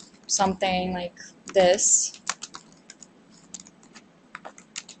something like this.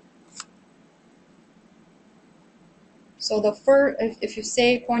 So the first, if you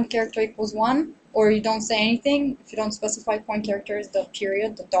say point character equals 1, or you don't say anything, if you don't specify point character is the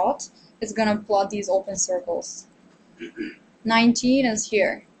period, the dot, it's going to plot these open circles. 19 is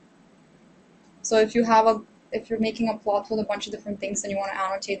here. So if you're making a plot with a bunch of different things and you want to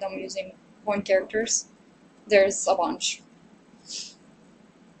annotate them using point characters, there's a bunch.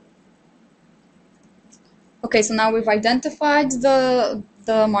 Okay, so now we've identified the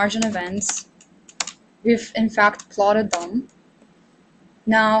margin events. We've in fact plotted them.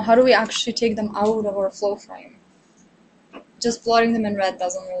 Now, how do we actually take them out of our flow frame? Just plotting them in red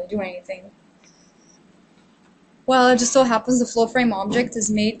doesn't really do anything. Well, it just so happens the flow frame object is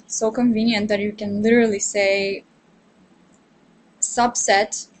made so convenient that you can literally say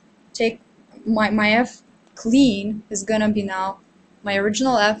subset, take my f clean is gonna be now my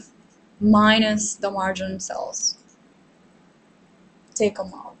original f minus the margin cells. Take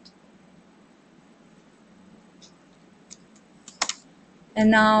them out. And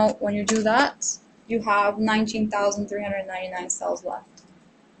now when you do that, you have 19,399 cells left.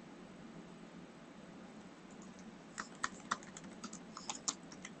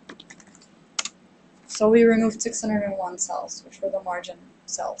 So we removed 601 cells, which were the margin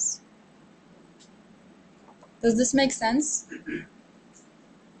cells. Does this make sense?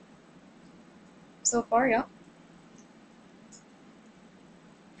 So far, yeah.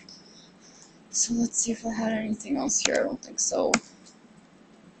 So let's see if I had anything else here. I don't think so.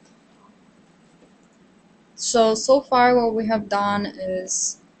 So far what we have done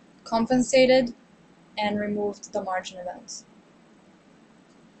is compensated and removed the margin events.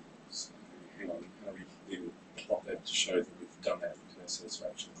 So, hang on, how do we then plot that to show that we've done that to our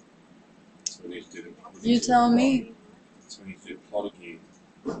satisfaction? So we need to do the. You tell me. So we need to do plot again.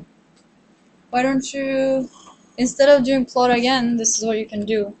 Why don't you, instead of doing plot again, this is what you can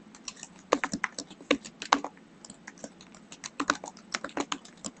do.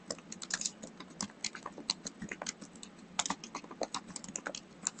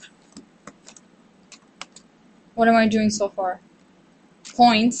 What am I doing so far?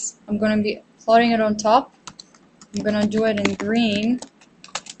 Points. I'm going to be plotting it on top. I'm going to do it in green.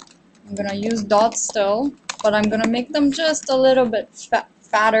 I'm going to use dots still, but I'm going to make them just a little bit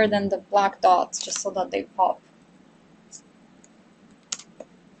fatter than the black dots, just so that they pop.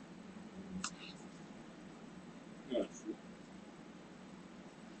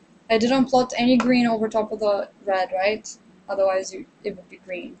 I didn't plot any green over top of the red, right? Otherwise it would be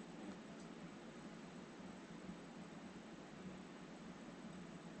green.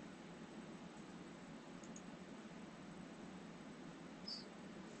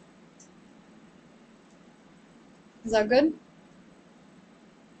 Is that good?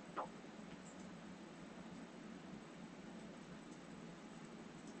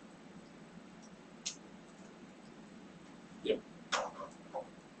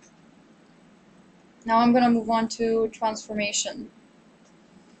 Now I'm going to move on to transformation.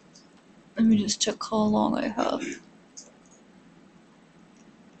 Let me just check how long I have.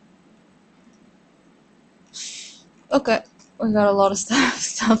 Okay, we got a lot of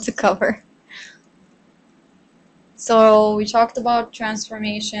stuff to cover. So we talked about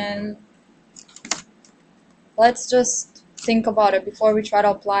transformation. Let's just think about it before we try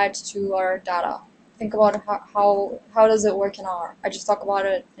to apply it to our data. Think about how does it work in R. I just talk about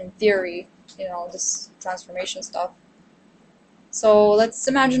it in theory, you know, this transformation stuff. So let's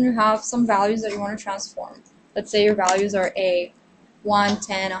imagine you have some values that you want to transform. Let's say your values are A, 1,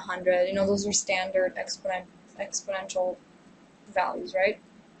 10, 100. You know, those are standard exponential values, right?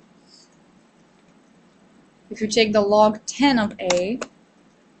 If you take the log 10 of A,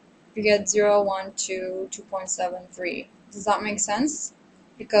 you get 0, 1, 2, 2.73. Does that make sense?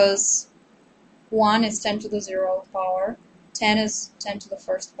 Because 1 is 10 to the 0th power, 10 is 10 to the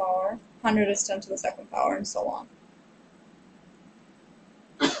 1st power, 100 is 10 to the 2nd power, and so on.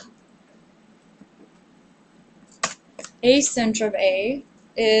 A sinh of A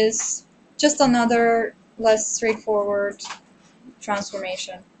is just another less straightforward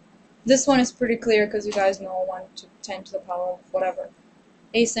transformation. This one is pretty clear because you guys know 1 to 10 to the power of whatever.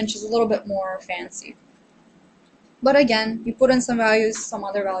 A sinh is a little bit more fancy. But again, you put in some values, some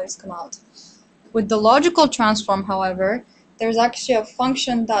other values come out. With the logical transform, however, there's actually a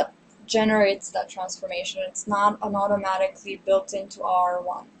function that generates that transformation. It's not an automatically built into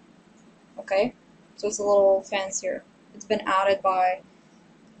R1. Okay? So it's a little fancier. It's been added by,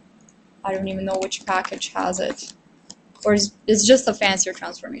 I don't even know which package has it. Or it's just a fancier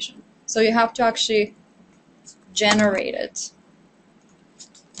transformation. So you have to actually generate it.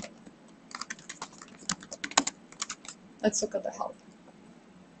 Let's look at the help.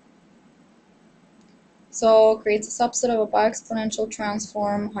 So creates a subset of a bi-exponential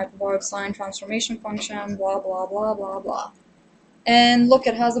transform, hyperbolic sine transformation function, blah, blah, blah, blah, blah. And look,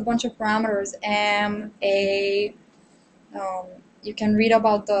 it has a bunch of parameters, M, A. You can read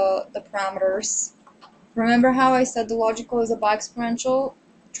about the parameters. Remember how I said the logical is a bi-exponential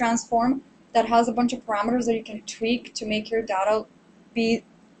transform that has a bunch of parameters that you can tweak to make your data be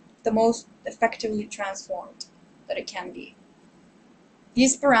the most effectively transformed that it can be.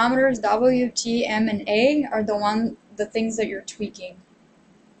 These parameters, W, T, M, and A, are the things that you're tweaking.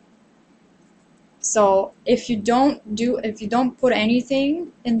 So if you don't put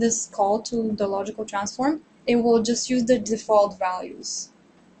anything in this call to the logical transform, it will just use the default values,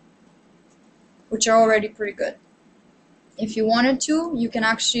 which are already pretty good. If you wanted to, you can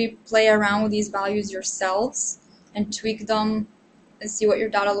actually play around with these values yourselves and tweak them and see what your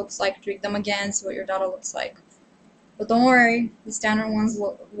data looks like, tweak them again, see what your data looks like. But don't worry, the standard ones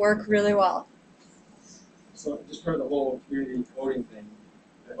will work really well. So just for the whole community coding thing,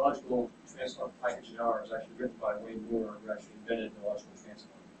 the logical transform package in R is actually written by Wayne Moore, who actually invented the logical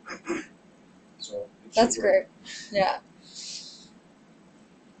transform. So that's great. Yeah.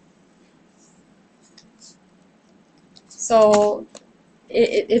 So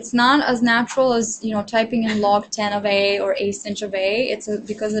it's not as natural as, you know, typing in log 10 of A or A sinh of A.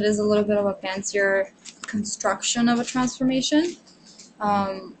 Because it is a little bit of a fancier construction of a transformation.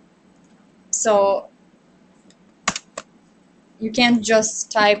 So you can't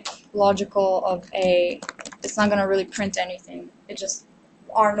just type logical of A. It's not going to really print anything. It just,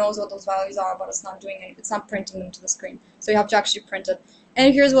 R knows what those values are, but it's not doing anything. It's not printing them to the screen. So you have to actually print it.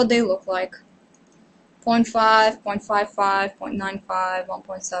 And here's what they look like. 0.5, 0.55, 0.95,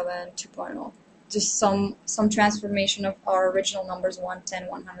 1.7, 2.0. Just some transformation of our original numbers, 1, 10,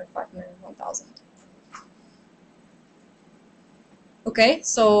 100, 500, 1000. Okay,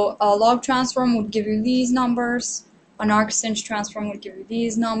 so a log transform would give you these numbers. An arc-sinh transform would give you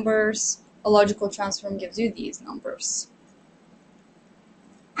these numbers. A logical transform gives you these numbers.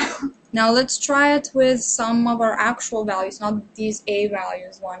 Now let's try it with some of our actual values, not these A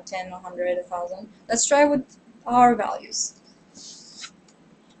values, 1, 10, 100, 1000. Let's try it with our values.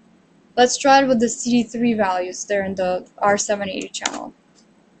 Let's try it with the CD3 values there in the R780 channel.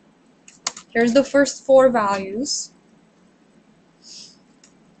 Here's the first 4 values.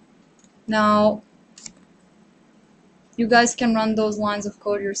 Now, you guys can run those lines of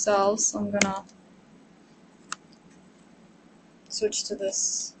code yourselves. So I'm gonna switch to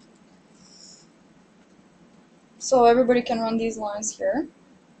this. So everybody can run these lines here.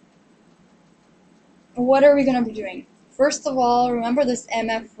 What are we gonna be doing? First of all, remember this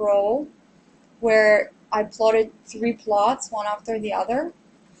MF row where I plotted 3 plots, one after the other?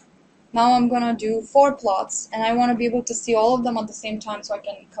 Now I'm gonna do 4 plots, and I wanna be able to see all of them at the same time so I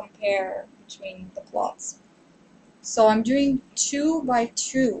can compare between the plots. So I'm doing 2 by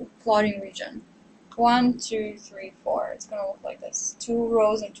 2 plotting region. 1, 2, 3, 4. It's going to look like this. 2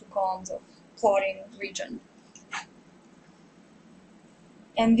 rows and 2 columns of plotting region.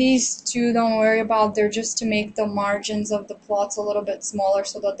 And these two, don't worry about, they're just to make the margins of the plots a little bit smaller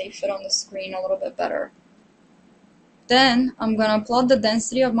so that they fit on the screen a little bit better. Then I'm going to plot the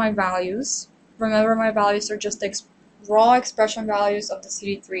density of my values. Remember, my values are just raw expression values of the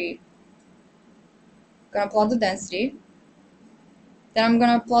CD3. I'm going to plot the density. Then I'm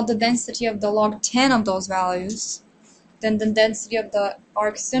going to plot the density of the log 10 of those values. Then the density of the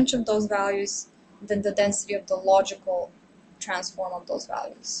arcsinch of those values. Then the density of the logical transform of those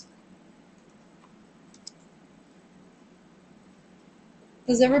values.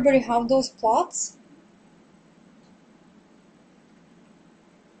 Does everybody have those plots?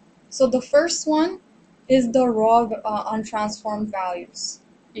 So the first one is the raw untransformed values.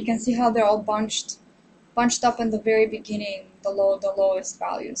 You can see how they're all bunched up in the very beginning, the lowest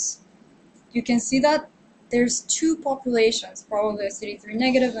values. You can see that there's two populations, probably a CD3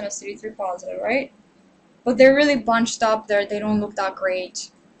 negative and a CD3 positive, right? But they're really bunched up there. They don't look that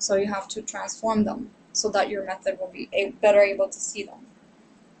great. So you have to transform them so that your method will be better able to see them.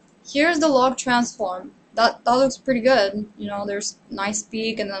 Here's the log transform. That looks pretty good. You know, there's a nice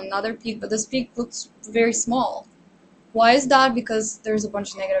peak and then another peak, but this peak looks very small. Why is that? Because there's a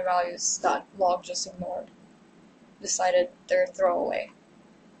bunch of negative values that log just ignored. Decided they're throwaway.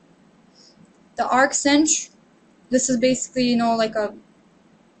 The arcsinch, this is basically, you know, like a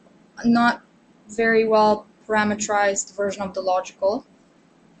not very well parameterized version of the logical.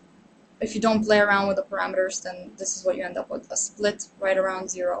 If you don't play around with the parameters, then this is what you end up with, a split right around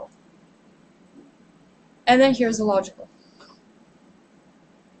 0. And then here's the logical.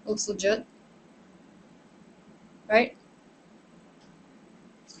 Looks legit, right?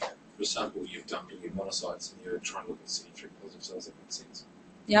 For example, you've done your monocytes and you're trying to look at CD3 positive cells, that makes sense.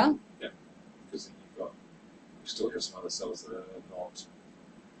 Yeah? Yeah, because then you still have some other cells that are not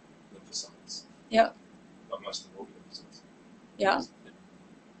lymphocytes. Yeah. But most of them will be lymphocytes. Yeah.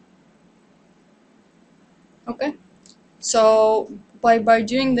 Okay. So by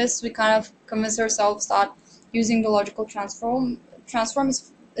doing this, we kind of convince ourselves that using the logical transform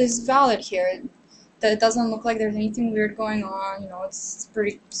is valid here. That it doesn't look like there's anything weird going on. You know, it's a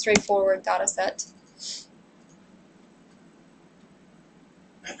pretty straightforward data set.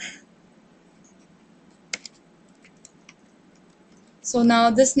 So now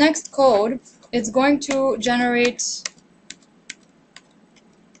this next code, it's going to generate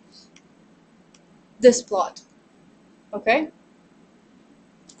this plot. Okay?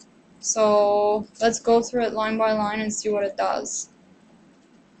 So let's go through it line by line and see what it does.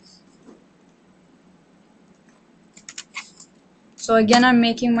 So again, I'm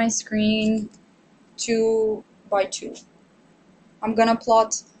making my screen 2 by 2. I'm gonna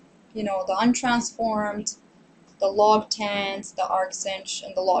plot, you know, the untransformed, the log 10s, the arcsinch,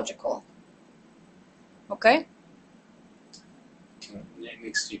 and the logical. Okay?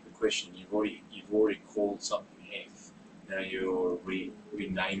 Next stupid question. You've already called something F. Now you're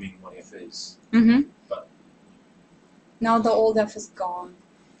renaming what F is. Mm-hmm. But now the old F is gone.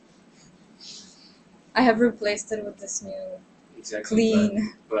 I have replaced it with this new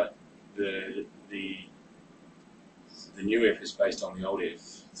clean. But the new F is based on the old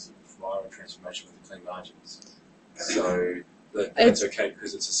F. It's a viral transformation with the clean margins. So that's okay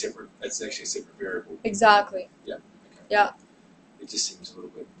because it's actually a separate variable. Exactly. Yeah. Okay. Yeah. It just seems a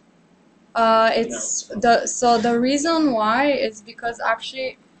little bit. So the reason why is because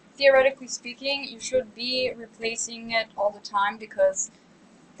actually, theoretically speaking, you should be replacing it all the time because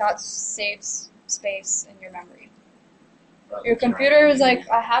that saves space in your memory. Your computer is like,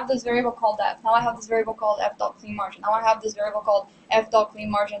 I have this variable called f. Now I have this variable called f.cleanMargin. Now I have this variable called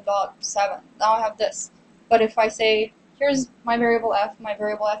f.cleanMargin.7. Now I have this. But if I say, here's my variable f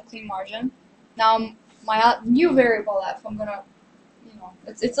clean margin. Now my new variable f, I'm gonna, you know,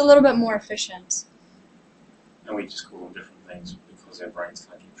 it's a little bit more efficient. And we just call them different things because our brains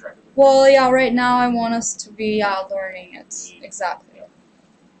can't keep track of it. Well, yeah, right now I want us to be learning it. Exactly. Yeah.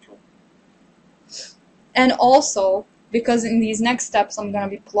 Cool. And also, because in these next steps I'm going to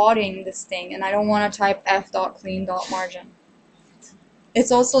be plotting this thing and I don't want to type f.clean.margin.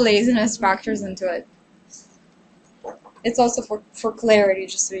 It's also laziness factors into it. It's also for clarity,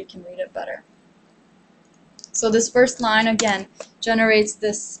 just so you can read it better. So this first line, again, generates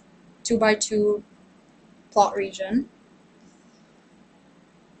this 2 by 2 plot region.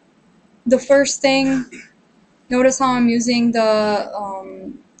 The first thing, notice how I'm using the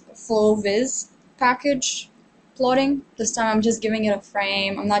Flow Viz package plotting. This time I'm just giving it a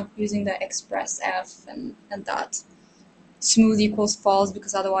frame. I'm not using the express F and that. smooth equals false,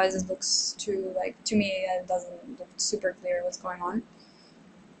 because otherwise it looks too, like, to me, it doesn't look super clear what's going on.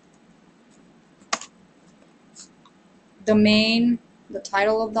 The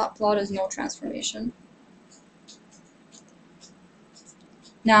title of that plot is no transformation.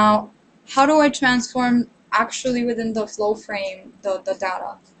 Now, how do I transform actually within the flow frame the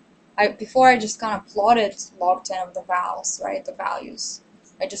data? Before I just kind of plotted log 10 of the vals, right, the values.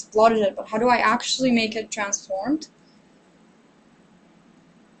 I just plotted it, but how do I actually make it transformed?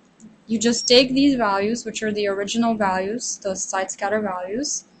 You just take these values, which are the original values, the site scatter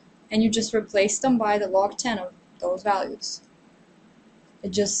values, and you just replace them by the log 10 of those values. It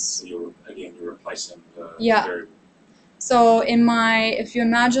just... So you're replacing the yeah. variable. So if you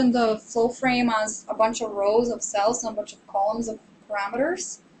imagine the flow frame as a bunch of rows of cells and a bunch of columns of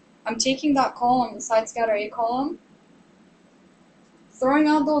parameters, I'm taking that column, the site scatter A column, throwing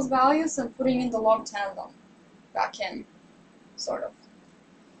out those values and putting in the log 10 of them back in, sort of.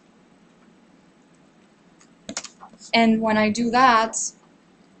 And when I do that,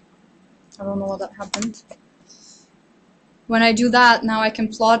 I don't know what that happened. When I do that, now I can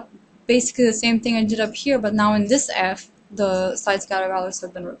plot basically the same thing I did up here, but now in this F, the site scatter values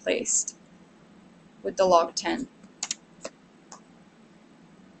have been replaced with the log 10.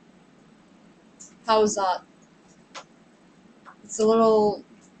 How is that? It's a little...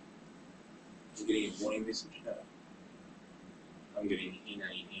 You're getting a warning message? No. I'm getting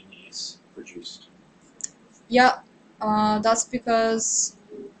NANS produced. Yeah, that's because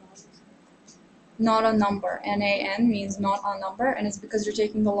not a number. NAN means not a number, and it's because you're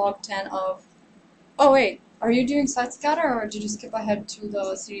taking the log 10 of... Oh wait, are you doing site scatter, or did you skip ahead to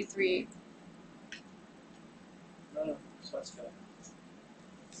the CD3? No, site scatter.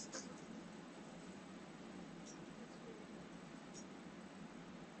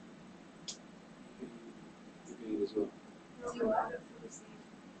 You're getting it as well. No, you add it for the same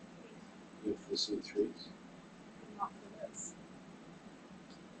thing, You have for the C3s. and not for this.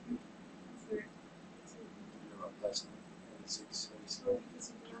 It's very- it's You're right, that's not. 86, 87. so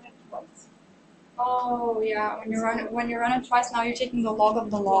because you run it twice. Oh yeah, when you run it twice, now you're taking the log of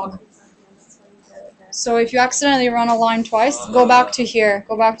the log. Exactly, and that's why you get it there. So if you accidentally run a line twice, go back to here.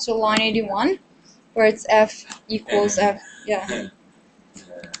 Go back to line 81, where it's F equals F. Yeah.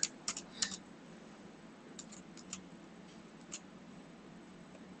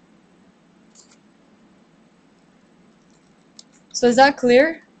 So is that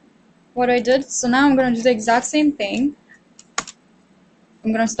clear, what I did? So now I'm going to do the exact same thing.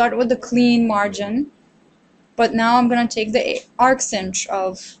 I'm going to start with the clean margin, but now I'm going to take the arcsinch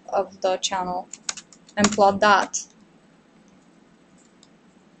of the channel and plot that.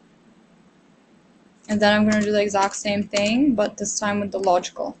 And then I'm going to do the exact same thing, but this time with the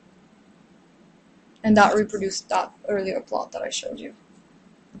logical. And that reproduced that earlier plot that I showed you.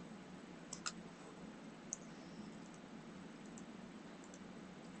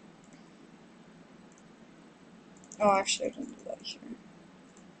 Oh, actually, I didn't do that here.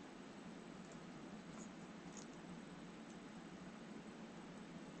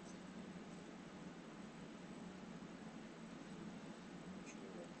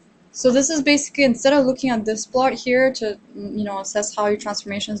 So this is basically, instead of looking at this plot here to, assess how your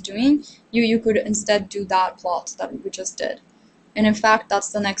transformation is doing, you could instead do that plot that we just did. And in fact, that's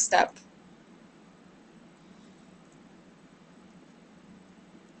the next step.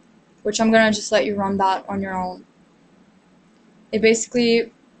 Which I'm going to just let you run that on your own. It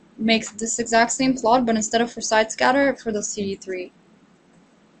basically makes this exact same plot, but instead of for site scatter, for the CD3.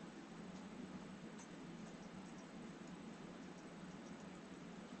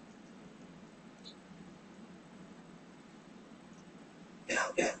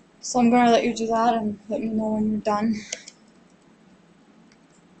 So I'm going to let you do that and let me know when you're done.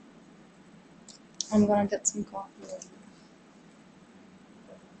 I'm going to get some coffee.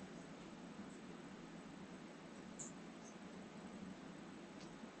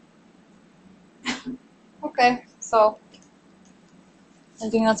 Okay, so I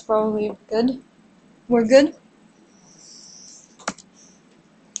think that's probably good. We're good?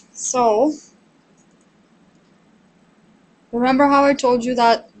 So, remember how I told you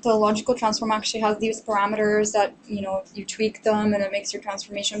that the logical transform actually has these parameters that, you tweak them and it makes your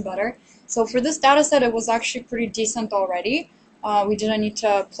transformation better? So for this data set, it was actually pretty decent already. We didn't need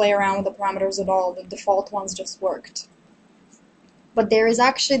to play around with the parameters at all. The default ones just worked. But there is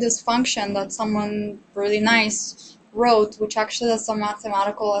actually this function that someone really nice wrote, which actually does some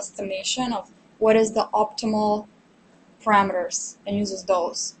mathematical estimation of what is the optimal parameters and uses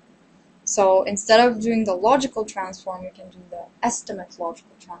those. So instead of doing the logical transform, you can do the estimate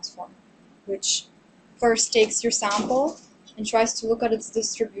logical transform, which first takes your sample and tries to look at its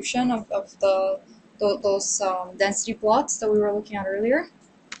distribution of those density plots that we were looking at earlier.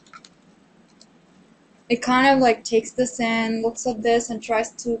 It kind of like takes this in, looks at this, and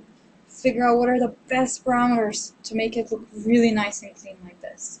tries to figure out what are the best parameters to make it look really nice and clean like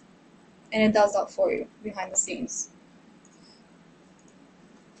this. And it does that for you behind the scenes.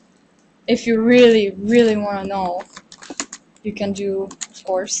 If you really, really want to know, you can do, of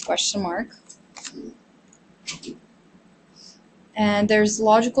course, question mark. And there's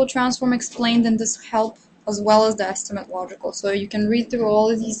logical transform explained in this help, as well as the estimate logical. So you can read through all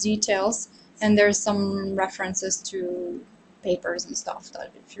of these details, and there's some references to papers and stuff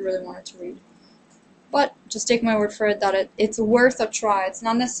that if you really wanted to read. But just take my word for it that it's worth a try. It's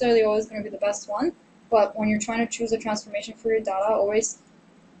not necessarily always going to be the best one, but when you're trying to choose a transformation for your data, always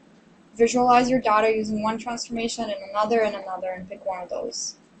visualize your data using one transformation and another, and pick one of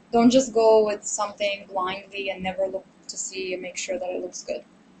those. Don't just go with something blindly and never look to see and make sure that it looks good.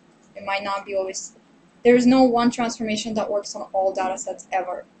 It might not be always. There's no one transformation that works on all data sets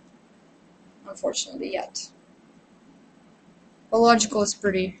ever, unfortunately, yet. But logical is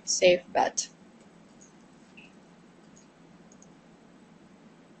pretty safe bet.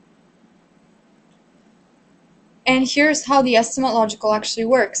 And here's how the estimate logical actually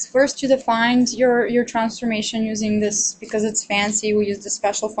works. First, you define your transformation using this, because it's fancy, we use the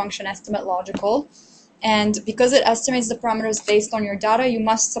special function estimate logical. And because it estimates the parameters based on your data, you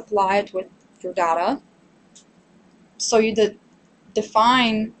must supply it with your data. So you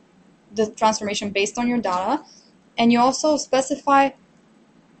define the transformation based on your data, and you also specify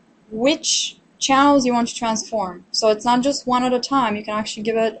which channels you want to transform. So it's not just one at a time. You can actually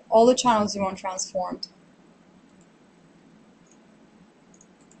give it all the channels you want transformed.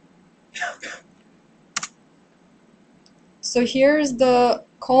 So here's the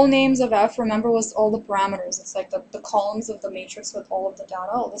call names of F. Remember, was all the parameters. It's like the columns of the matrix with all of the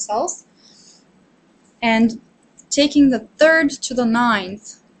data, all the cells. And taking the 3rd to the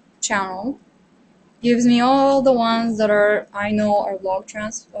 9th channel gives me all the ones that I know are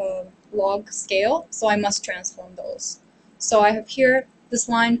log scale, so I must transform those. So I have here, this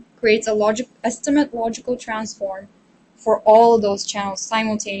line creates a estimate logical transform for all of those channels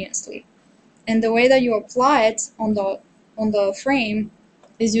simultaneously. And the way that you apply it on the frame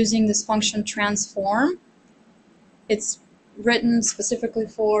is using this function transform. It's written specifically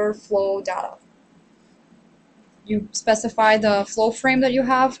for flow data. You specify the flow frame that you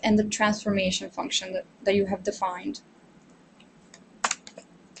have and the transformation function that you have defined.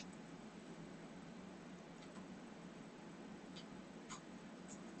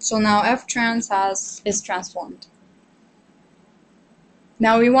 So now ftrans is transformed.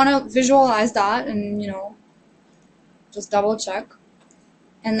 Now we want to visualize that and, just double check.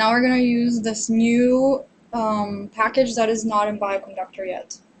 And now we're going to use this new package that is not in Bioconductor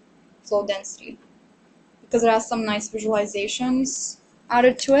yet, Flow Density, because it has some nice visualizations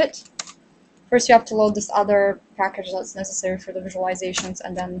added to it. First you have to load this other package that's necessary for the visualizations,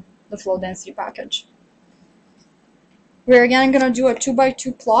 and then the Flow Density package. We're again going to do a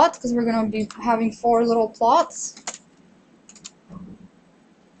 2x2 plot, because we're going to be having 4 little plots.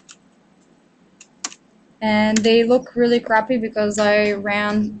 And they look really crappy because I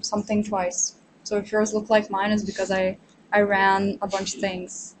ran something twice. So if yours look like mine, it's because I ran a bunch of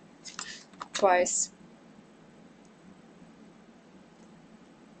things twice.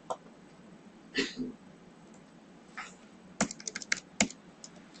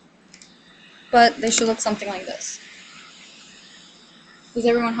 But they should look something like this. Does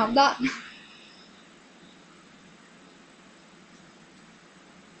everyone have that?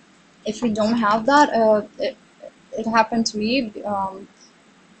 If you don't have that, it happened to me.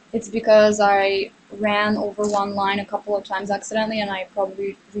 It's because I ran over one line a couple of times accidentally, and I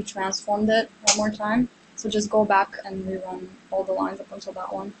probably retransformed it one more time. So just go back and rerun all the lines up until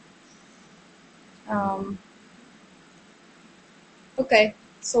that one. Okay,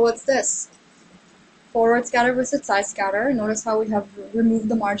 so what's this? Forward scatter versus side scatter. Notice how we have removed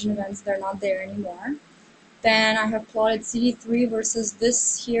the margin events. They're not there anymore. Then I have plotted CD3 versus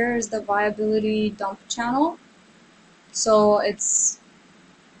this here is the viability dump channel. So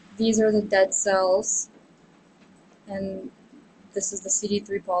these are the dead cells, and this is the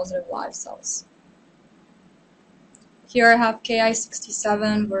CD3 positive live cells. Here I have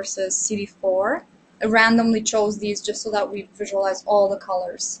Ki67 versus CD4. I randomly chose these just so that we visualize all the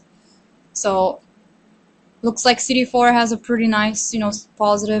colors. So looks like CD4 has a pretty nice,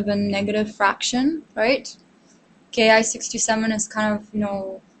 positive and negative fraction, right? Ki67 is kind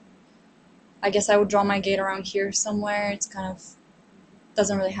of, I guess I would draw my gate around here somewhere. It's kind of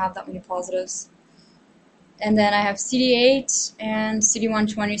doesn't really have that many positives. And then I have CD8 and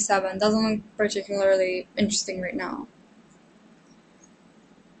CD127. Doesn't look particularly interesting right now.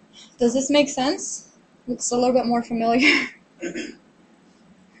 Does this make sense? Looks a little bit more familiar.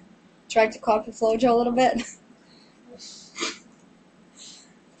 Tried to copy FlowJo a little bit.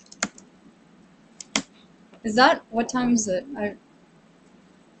 Is that, what time is it? 2:45.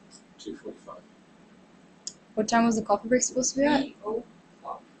 What time was the coffee break supposed to be at? 3:00.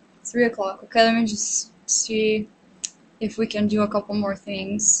 3 o'clock. Okay, let me just see if we can do a couple more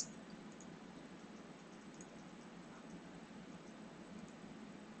things.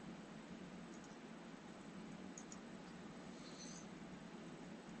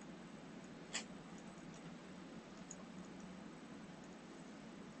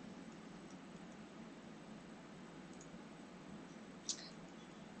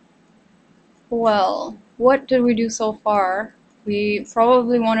 Well, what did we do so far? We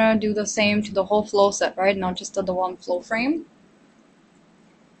probably want to do the same to the whole flow set, right? Not just to the one flow frame.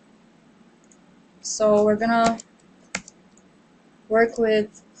 So we're gonna work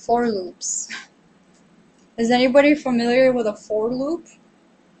with for loops. Is anybody familiar with a for loop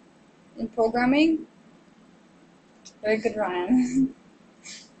in programming? Very good, Ryan.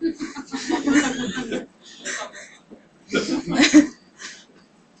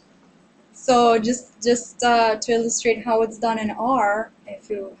 So just to illustrate how it's done in R, if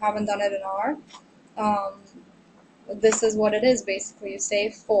you haven't done it in R, this is what it is basically. You say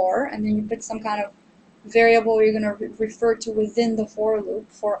for, and then you put some kind of variable you're going to refer to within the for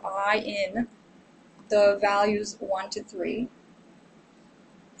loop for I in the values 1 to 3.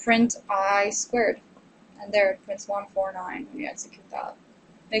 Print I squared, and there it prints 149 when you execute that.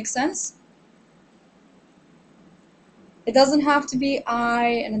 Make sense? It doesn't have to be I,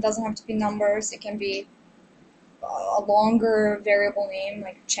 and it doesn't have to be numbers. It can be a longer variable name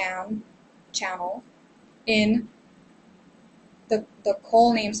like channel, in the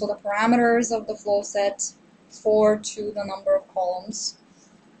call name, so the parameters of the flow set, for to the number of columns.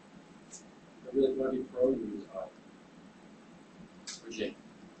 I really want to be pro, you use I. Or J.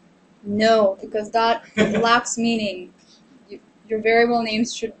 No, because that lacks meaning. Your variable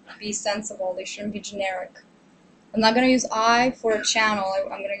names should be sensible. They shouldn't be generic. I'm not going to use I for a channel. I'm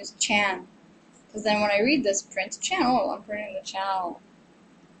going to use chan. Because then when I read this, print channel, I'm printing the channel.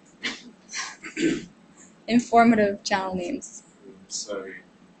 Informative channel names. So the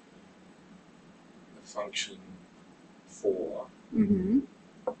function for Mm-hmm.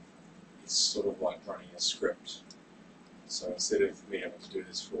 is sort of like running a script. So instead of me having to do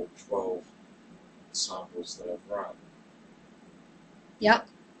this for 12 samples that I've run, Yep.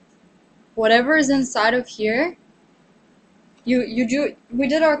 Whatever is inside of here, we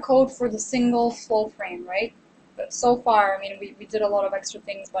did our code for the single flow frame, right? But so far, I mean, we did a lot of extra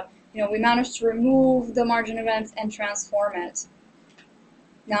things, but we managed to remove the margin events and transform it.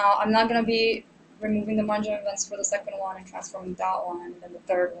 Now, I'm not going to be removing the margin events for the second one and transforming that one and then the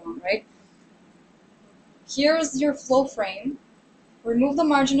third one, right? Here's your flow frame. Remove the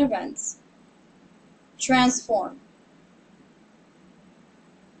margin events. Transform.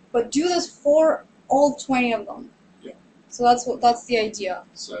 But do this for all 20 of them. Yeah. So that's the idea.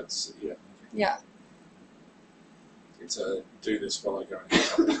 so it's, Yeah. it's a do this while I go and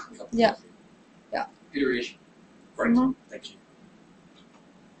have a cup of Yeah. coffee. Iteration. Great, Mhm. thank you.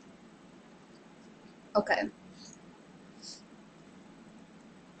 Okay.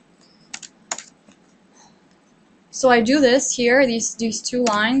 So I do this here, these two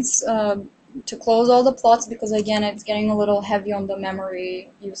lines, to close all the plots because again it's getting a little heavy on the memory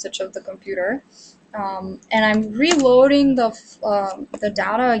usage of the computer. And I'm reloading the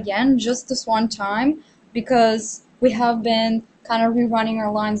data again just this one time because we have been kind of rerunning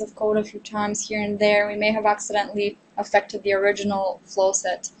our lines of code a few times here and there. We may have accidentally affected the original flow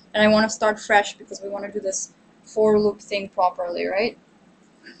set. And I want to start fresh because we want to do this for loop thing properly, right?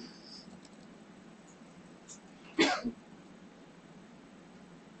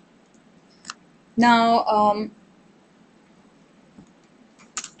 Now,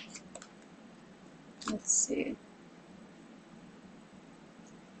 let's see.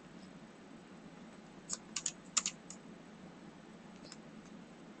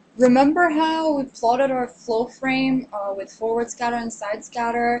 Remember how we plotted our flow frame with forward scatter and side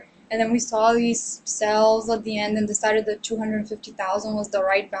scatter, and then we saw these cells at the end and decided that 250,000 was the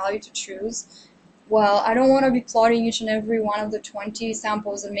right value to choose? Well, I don't want to be plotting each and every one of the 20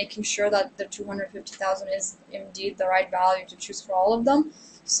 samples and making sure that the 250,000 is indeed the right value to choose for all of them.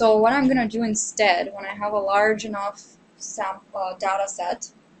 So what I'm going to do instead, when I have a large enough data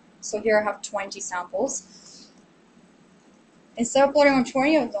set, so here I have 20 samples, instead of plotting on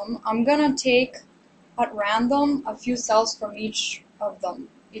 20 of them, I'm going to take at random a few cells from each of them,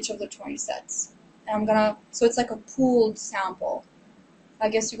 each of the 20 sets. And I'm gonna, so it's like a pooled sample. I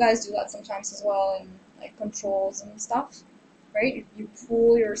guess you guys do that sometimes as well in like controls and stuff, right? You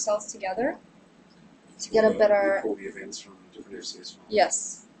pool your cells together to get a better... You pull the events from different FCS files.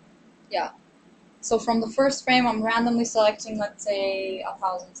 Yes. Yeah. So from the first frame, I'm randomly selecting, let's say,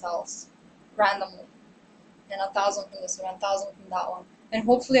 1,000 cells. Randomly. And 1,000 from this one, 1,000 from that one. And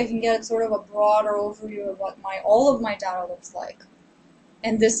hopefully I can get sort of a broader overview of what all of my data looks like.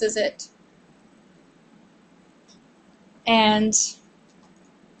 And this is it. And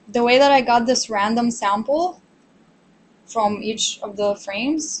the way that I got this random sample from each of the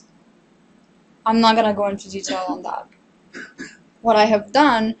frames, I'm not going to go into detail on that. What I have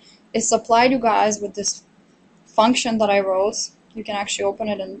done is supplied you guys with this function that I wrote. You can actually open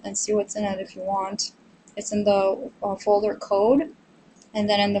it and see what's in it if you want. It's in the folder code, and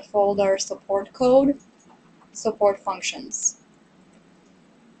then in the folder support code, support functions.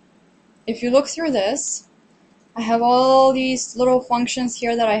 If you look through this, I have all these little functions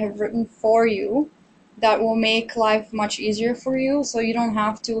here that I have written for you that will make life much easier for you, so you don't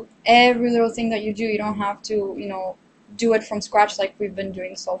have to, every little thing that you do, you don't have to, you know, do it from scratch like we've been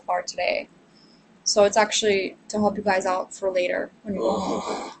doing so far today. So it's actually to help you guys out for later when you go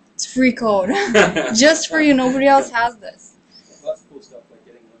home. It's free code. Just for you, nobody else has this. Lots of cool stuff like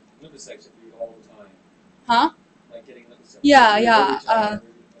getting lymphocytes that you all the time. Huh? Like getting lymphocytes. Yeah.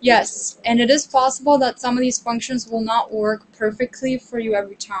 Yes, and it is possible that some of these functions will not work perfectly for you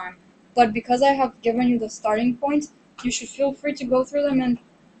every time. But because I have given you the starting point, you should feel free to go through them and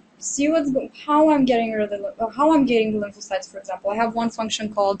see how I'm getting the lymphocytes, for example. I have one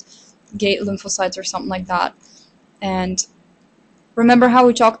function called gate lymphocytes or something like that. And remember how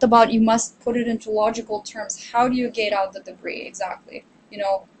we talked about you must put it into logical terms. How do you gate out the debris exactly? You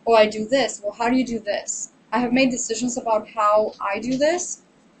know, oh, I do this. Well, how do you do this? I have made decisions about how I do this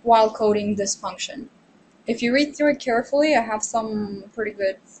while coding this function. If you read through it carefully, I have some pretty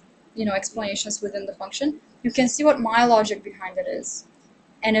good, you know, explanations within the function. You can see what my logic behind it is.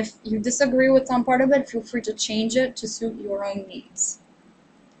 And if you disagree with some part of it, feel free to change it to suit your own needs.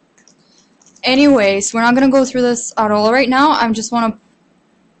 Anyways, we're not going to go through this at all right now. I just want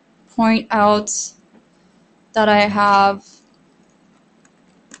to point out that I have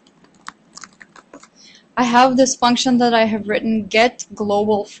this function that I have written, get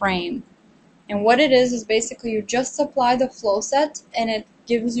global frame. And what it is basically you just apply the flow set and it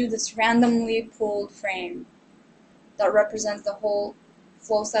gives you this randomly pulled frame that represents the whole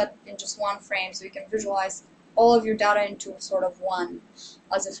flow set in just one frame, so you can visualize all of your data into sort of one,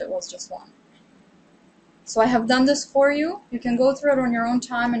 as if it was just one. So I have done this for you. You can go through it on your own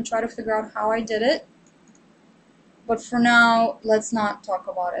time and try to figure out how I did it. But for now, let's not talk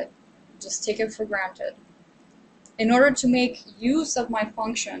about it. Just take it for granted. In order to make use of my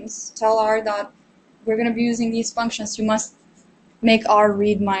functions, tell R that we're going to be using these functions, you must make R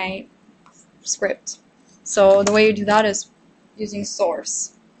read my script. So the way you do that is using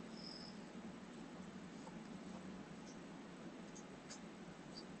source.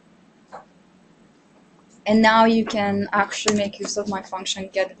 And now you can actually make use of my function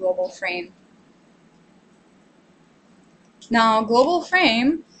get global frame. Now global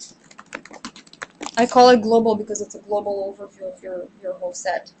frame, I call it global because it's a global overview of your whole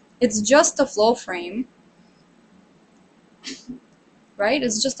set. It's just a flow frame, right?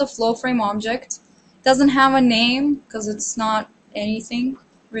 It's just a flow frame object. It doesn't have a name because it's not anything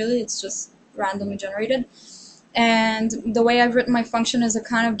really, it's just randomly generated. And the way I've written my function is it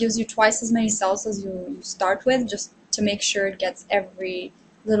kind of gives you twice as many cells as you start with, just to make sure it gets every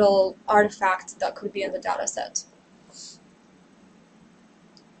little artifact that could be in the data set.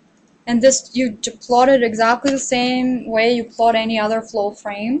 And this, you plot it exactly the same way you plot any other flow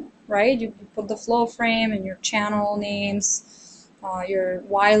frame, right? You put the flow frame and your channel names, your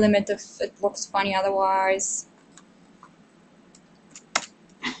Y limit if it looks funny otherwise.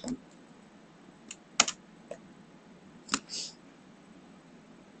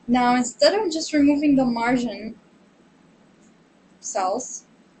 Now, instead of just removing the margin cells,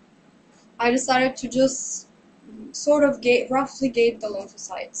 I decided to just sort of roughly gate the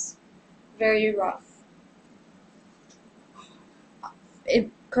lymphocytes. Very rough.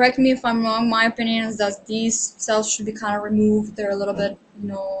 Correct me if I'm wrong, my opinion is that these cells should be kind of removed. They're a little bit, you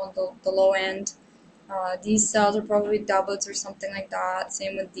know, on the low end. These cells are probably doublets or something like that.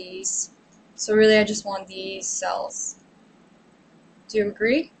 Same with these. So really I just want these cells. Do you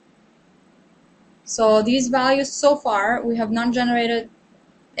agree? So these values so far, we have not generated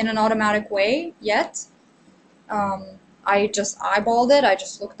in an automatic way yet. I just eyeballed it, I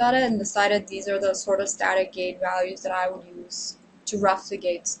just looked at it and decided these are the sort of static gate values that I would use to roughly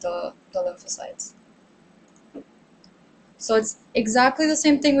gate the lymphocytes. So it's exactly the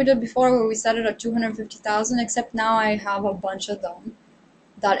same thing we did before where we set it at 250,000, except now I have a bunch of them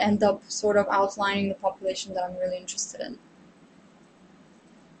that end up sort of outlining the population that I'm really interested in.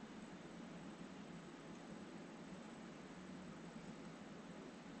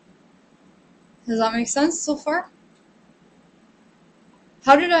 Does that make sense so far?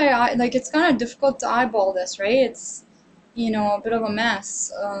 How did like, it's kind of difficult to eyeball this, right? It's, you know, a bit of a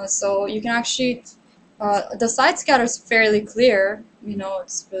mess. So you can actually, the side scatter is fairly clear. You know,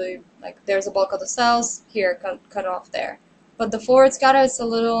 it's really, like, there's a bulk of the cells, here, cut off there. But the forward scatter is a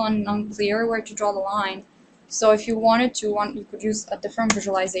little unclear where to draw the line. So if you wanted to, you could use a different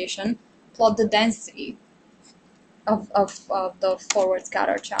visualization, plot the density of the forward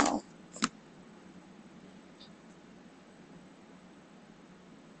scatter channel.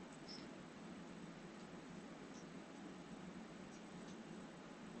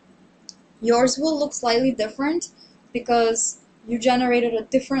 Yours will look slightly different because you generated a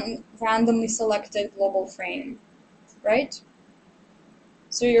different randomly selected global frame, right?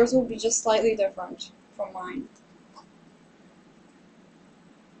 So yours will be just slightly different from mine.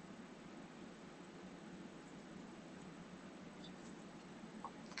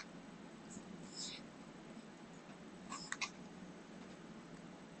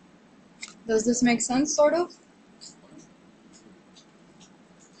 Does this make sense, sort of?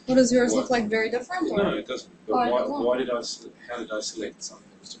 What does yours look like? Very different? Or? No, it doesn't. But Oh, it why doesn't. how did I select something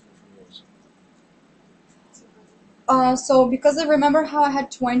that was different from yours? So because I remember how I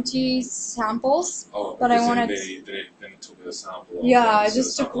had 20 samples, Oh, but I because wanted. then it took a sample. Of Yeah, them, I so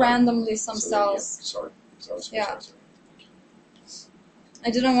just took something like- randomly some so then, yeah, cells. sorry. Yeah. I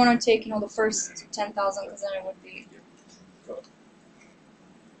didn't want to take, you know, the first 10,000 because then it would be. Got it.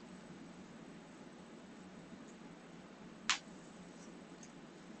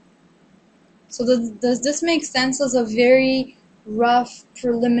 So does this make sense as a very rough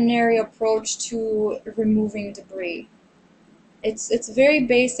preliminary approach to removing debris? It's very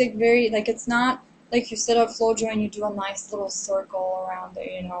basic, very, like, it's not like you set up FlowJo and you do a nice little circle around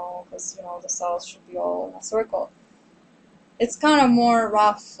it, you know, because, you know, the cells should be all in a circle. It's kind of more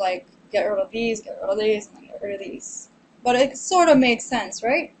rough, like, get rid of these, get rid of these, and then get rid of these. But it sort of makes sense,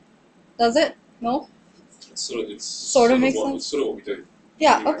 right? Does it? No? It's sort of makes what, sense? It's sort of what we do.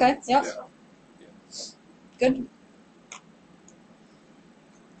 Yeah, Anyway, okay, yeah. Good.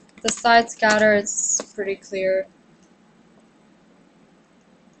 The side scatter, it's pretty clear.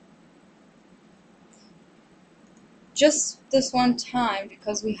 Just this one time,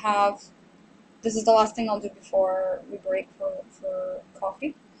 because we have, this is the last thing I'll do before we break for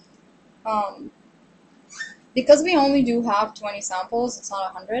coffee. Because we only do have 20 samples, it's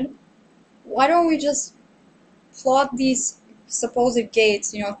not 100, why don't we just plot these supposed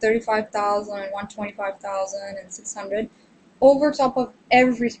gates, you know, 35,000 and 125,000 and 600, over top of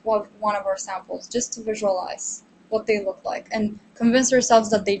every one of our samples, just to visualize what they look like and convince ourselves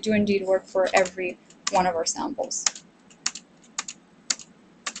that they do indeed work for every one of our samples.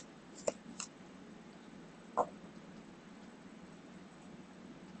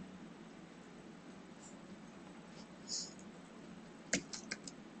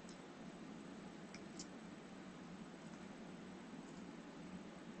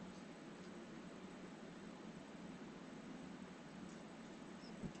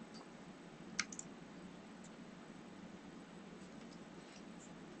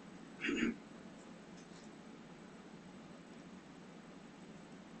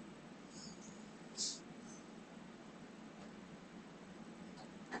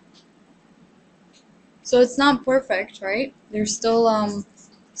 So it's not perfect, right? There's still in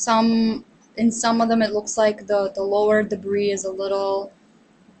some of them it looks like the lower debris is a little,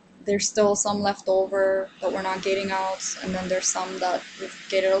 there's still some left over that we're not gating out, and then there's some that we've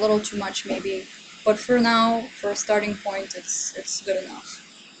gated a little too much maybe. But for now, for a starting point, it's good enough.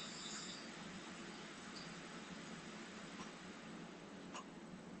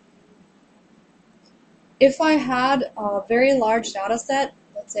 If I had a very large data set,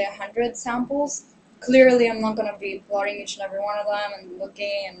 let's say 100 samples, clearly I'm not going to be plotting each and every one of them and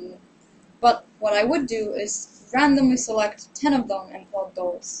looking. But what I would do is randomly select 10 of them and plot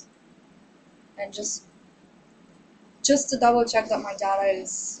those. And just to double check that my data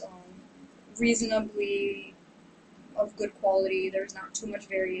is reasonably of good quality, there's not too much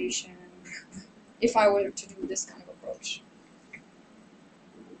variation, if I were to do this kind of approach.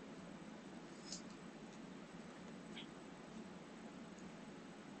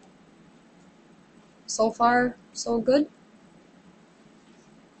 so far, so good.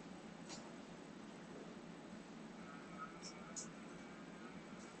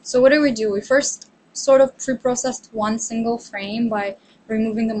 So what do? We first sort of pre-processed one single frame by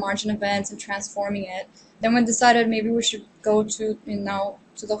removing the margin events and transforming it. Then we decided maybe we should go to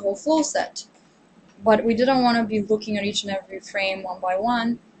the whole flow set. But we didn't want to be looking at each and every frame one by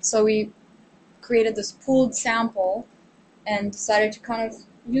one, so we created this pooled sample and decided to kind of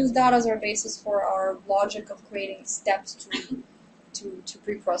use that as our basis for our logic of creating steps to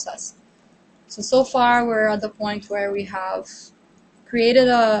pre-process. So far we're at the point where we have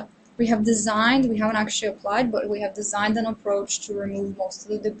we haven't actually applied, but we have designed an approach to remove most of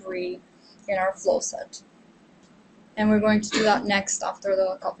the debris in our flow set. And we're going to do that next after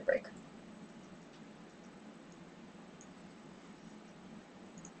the coffee break.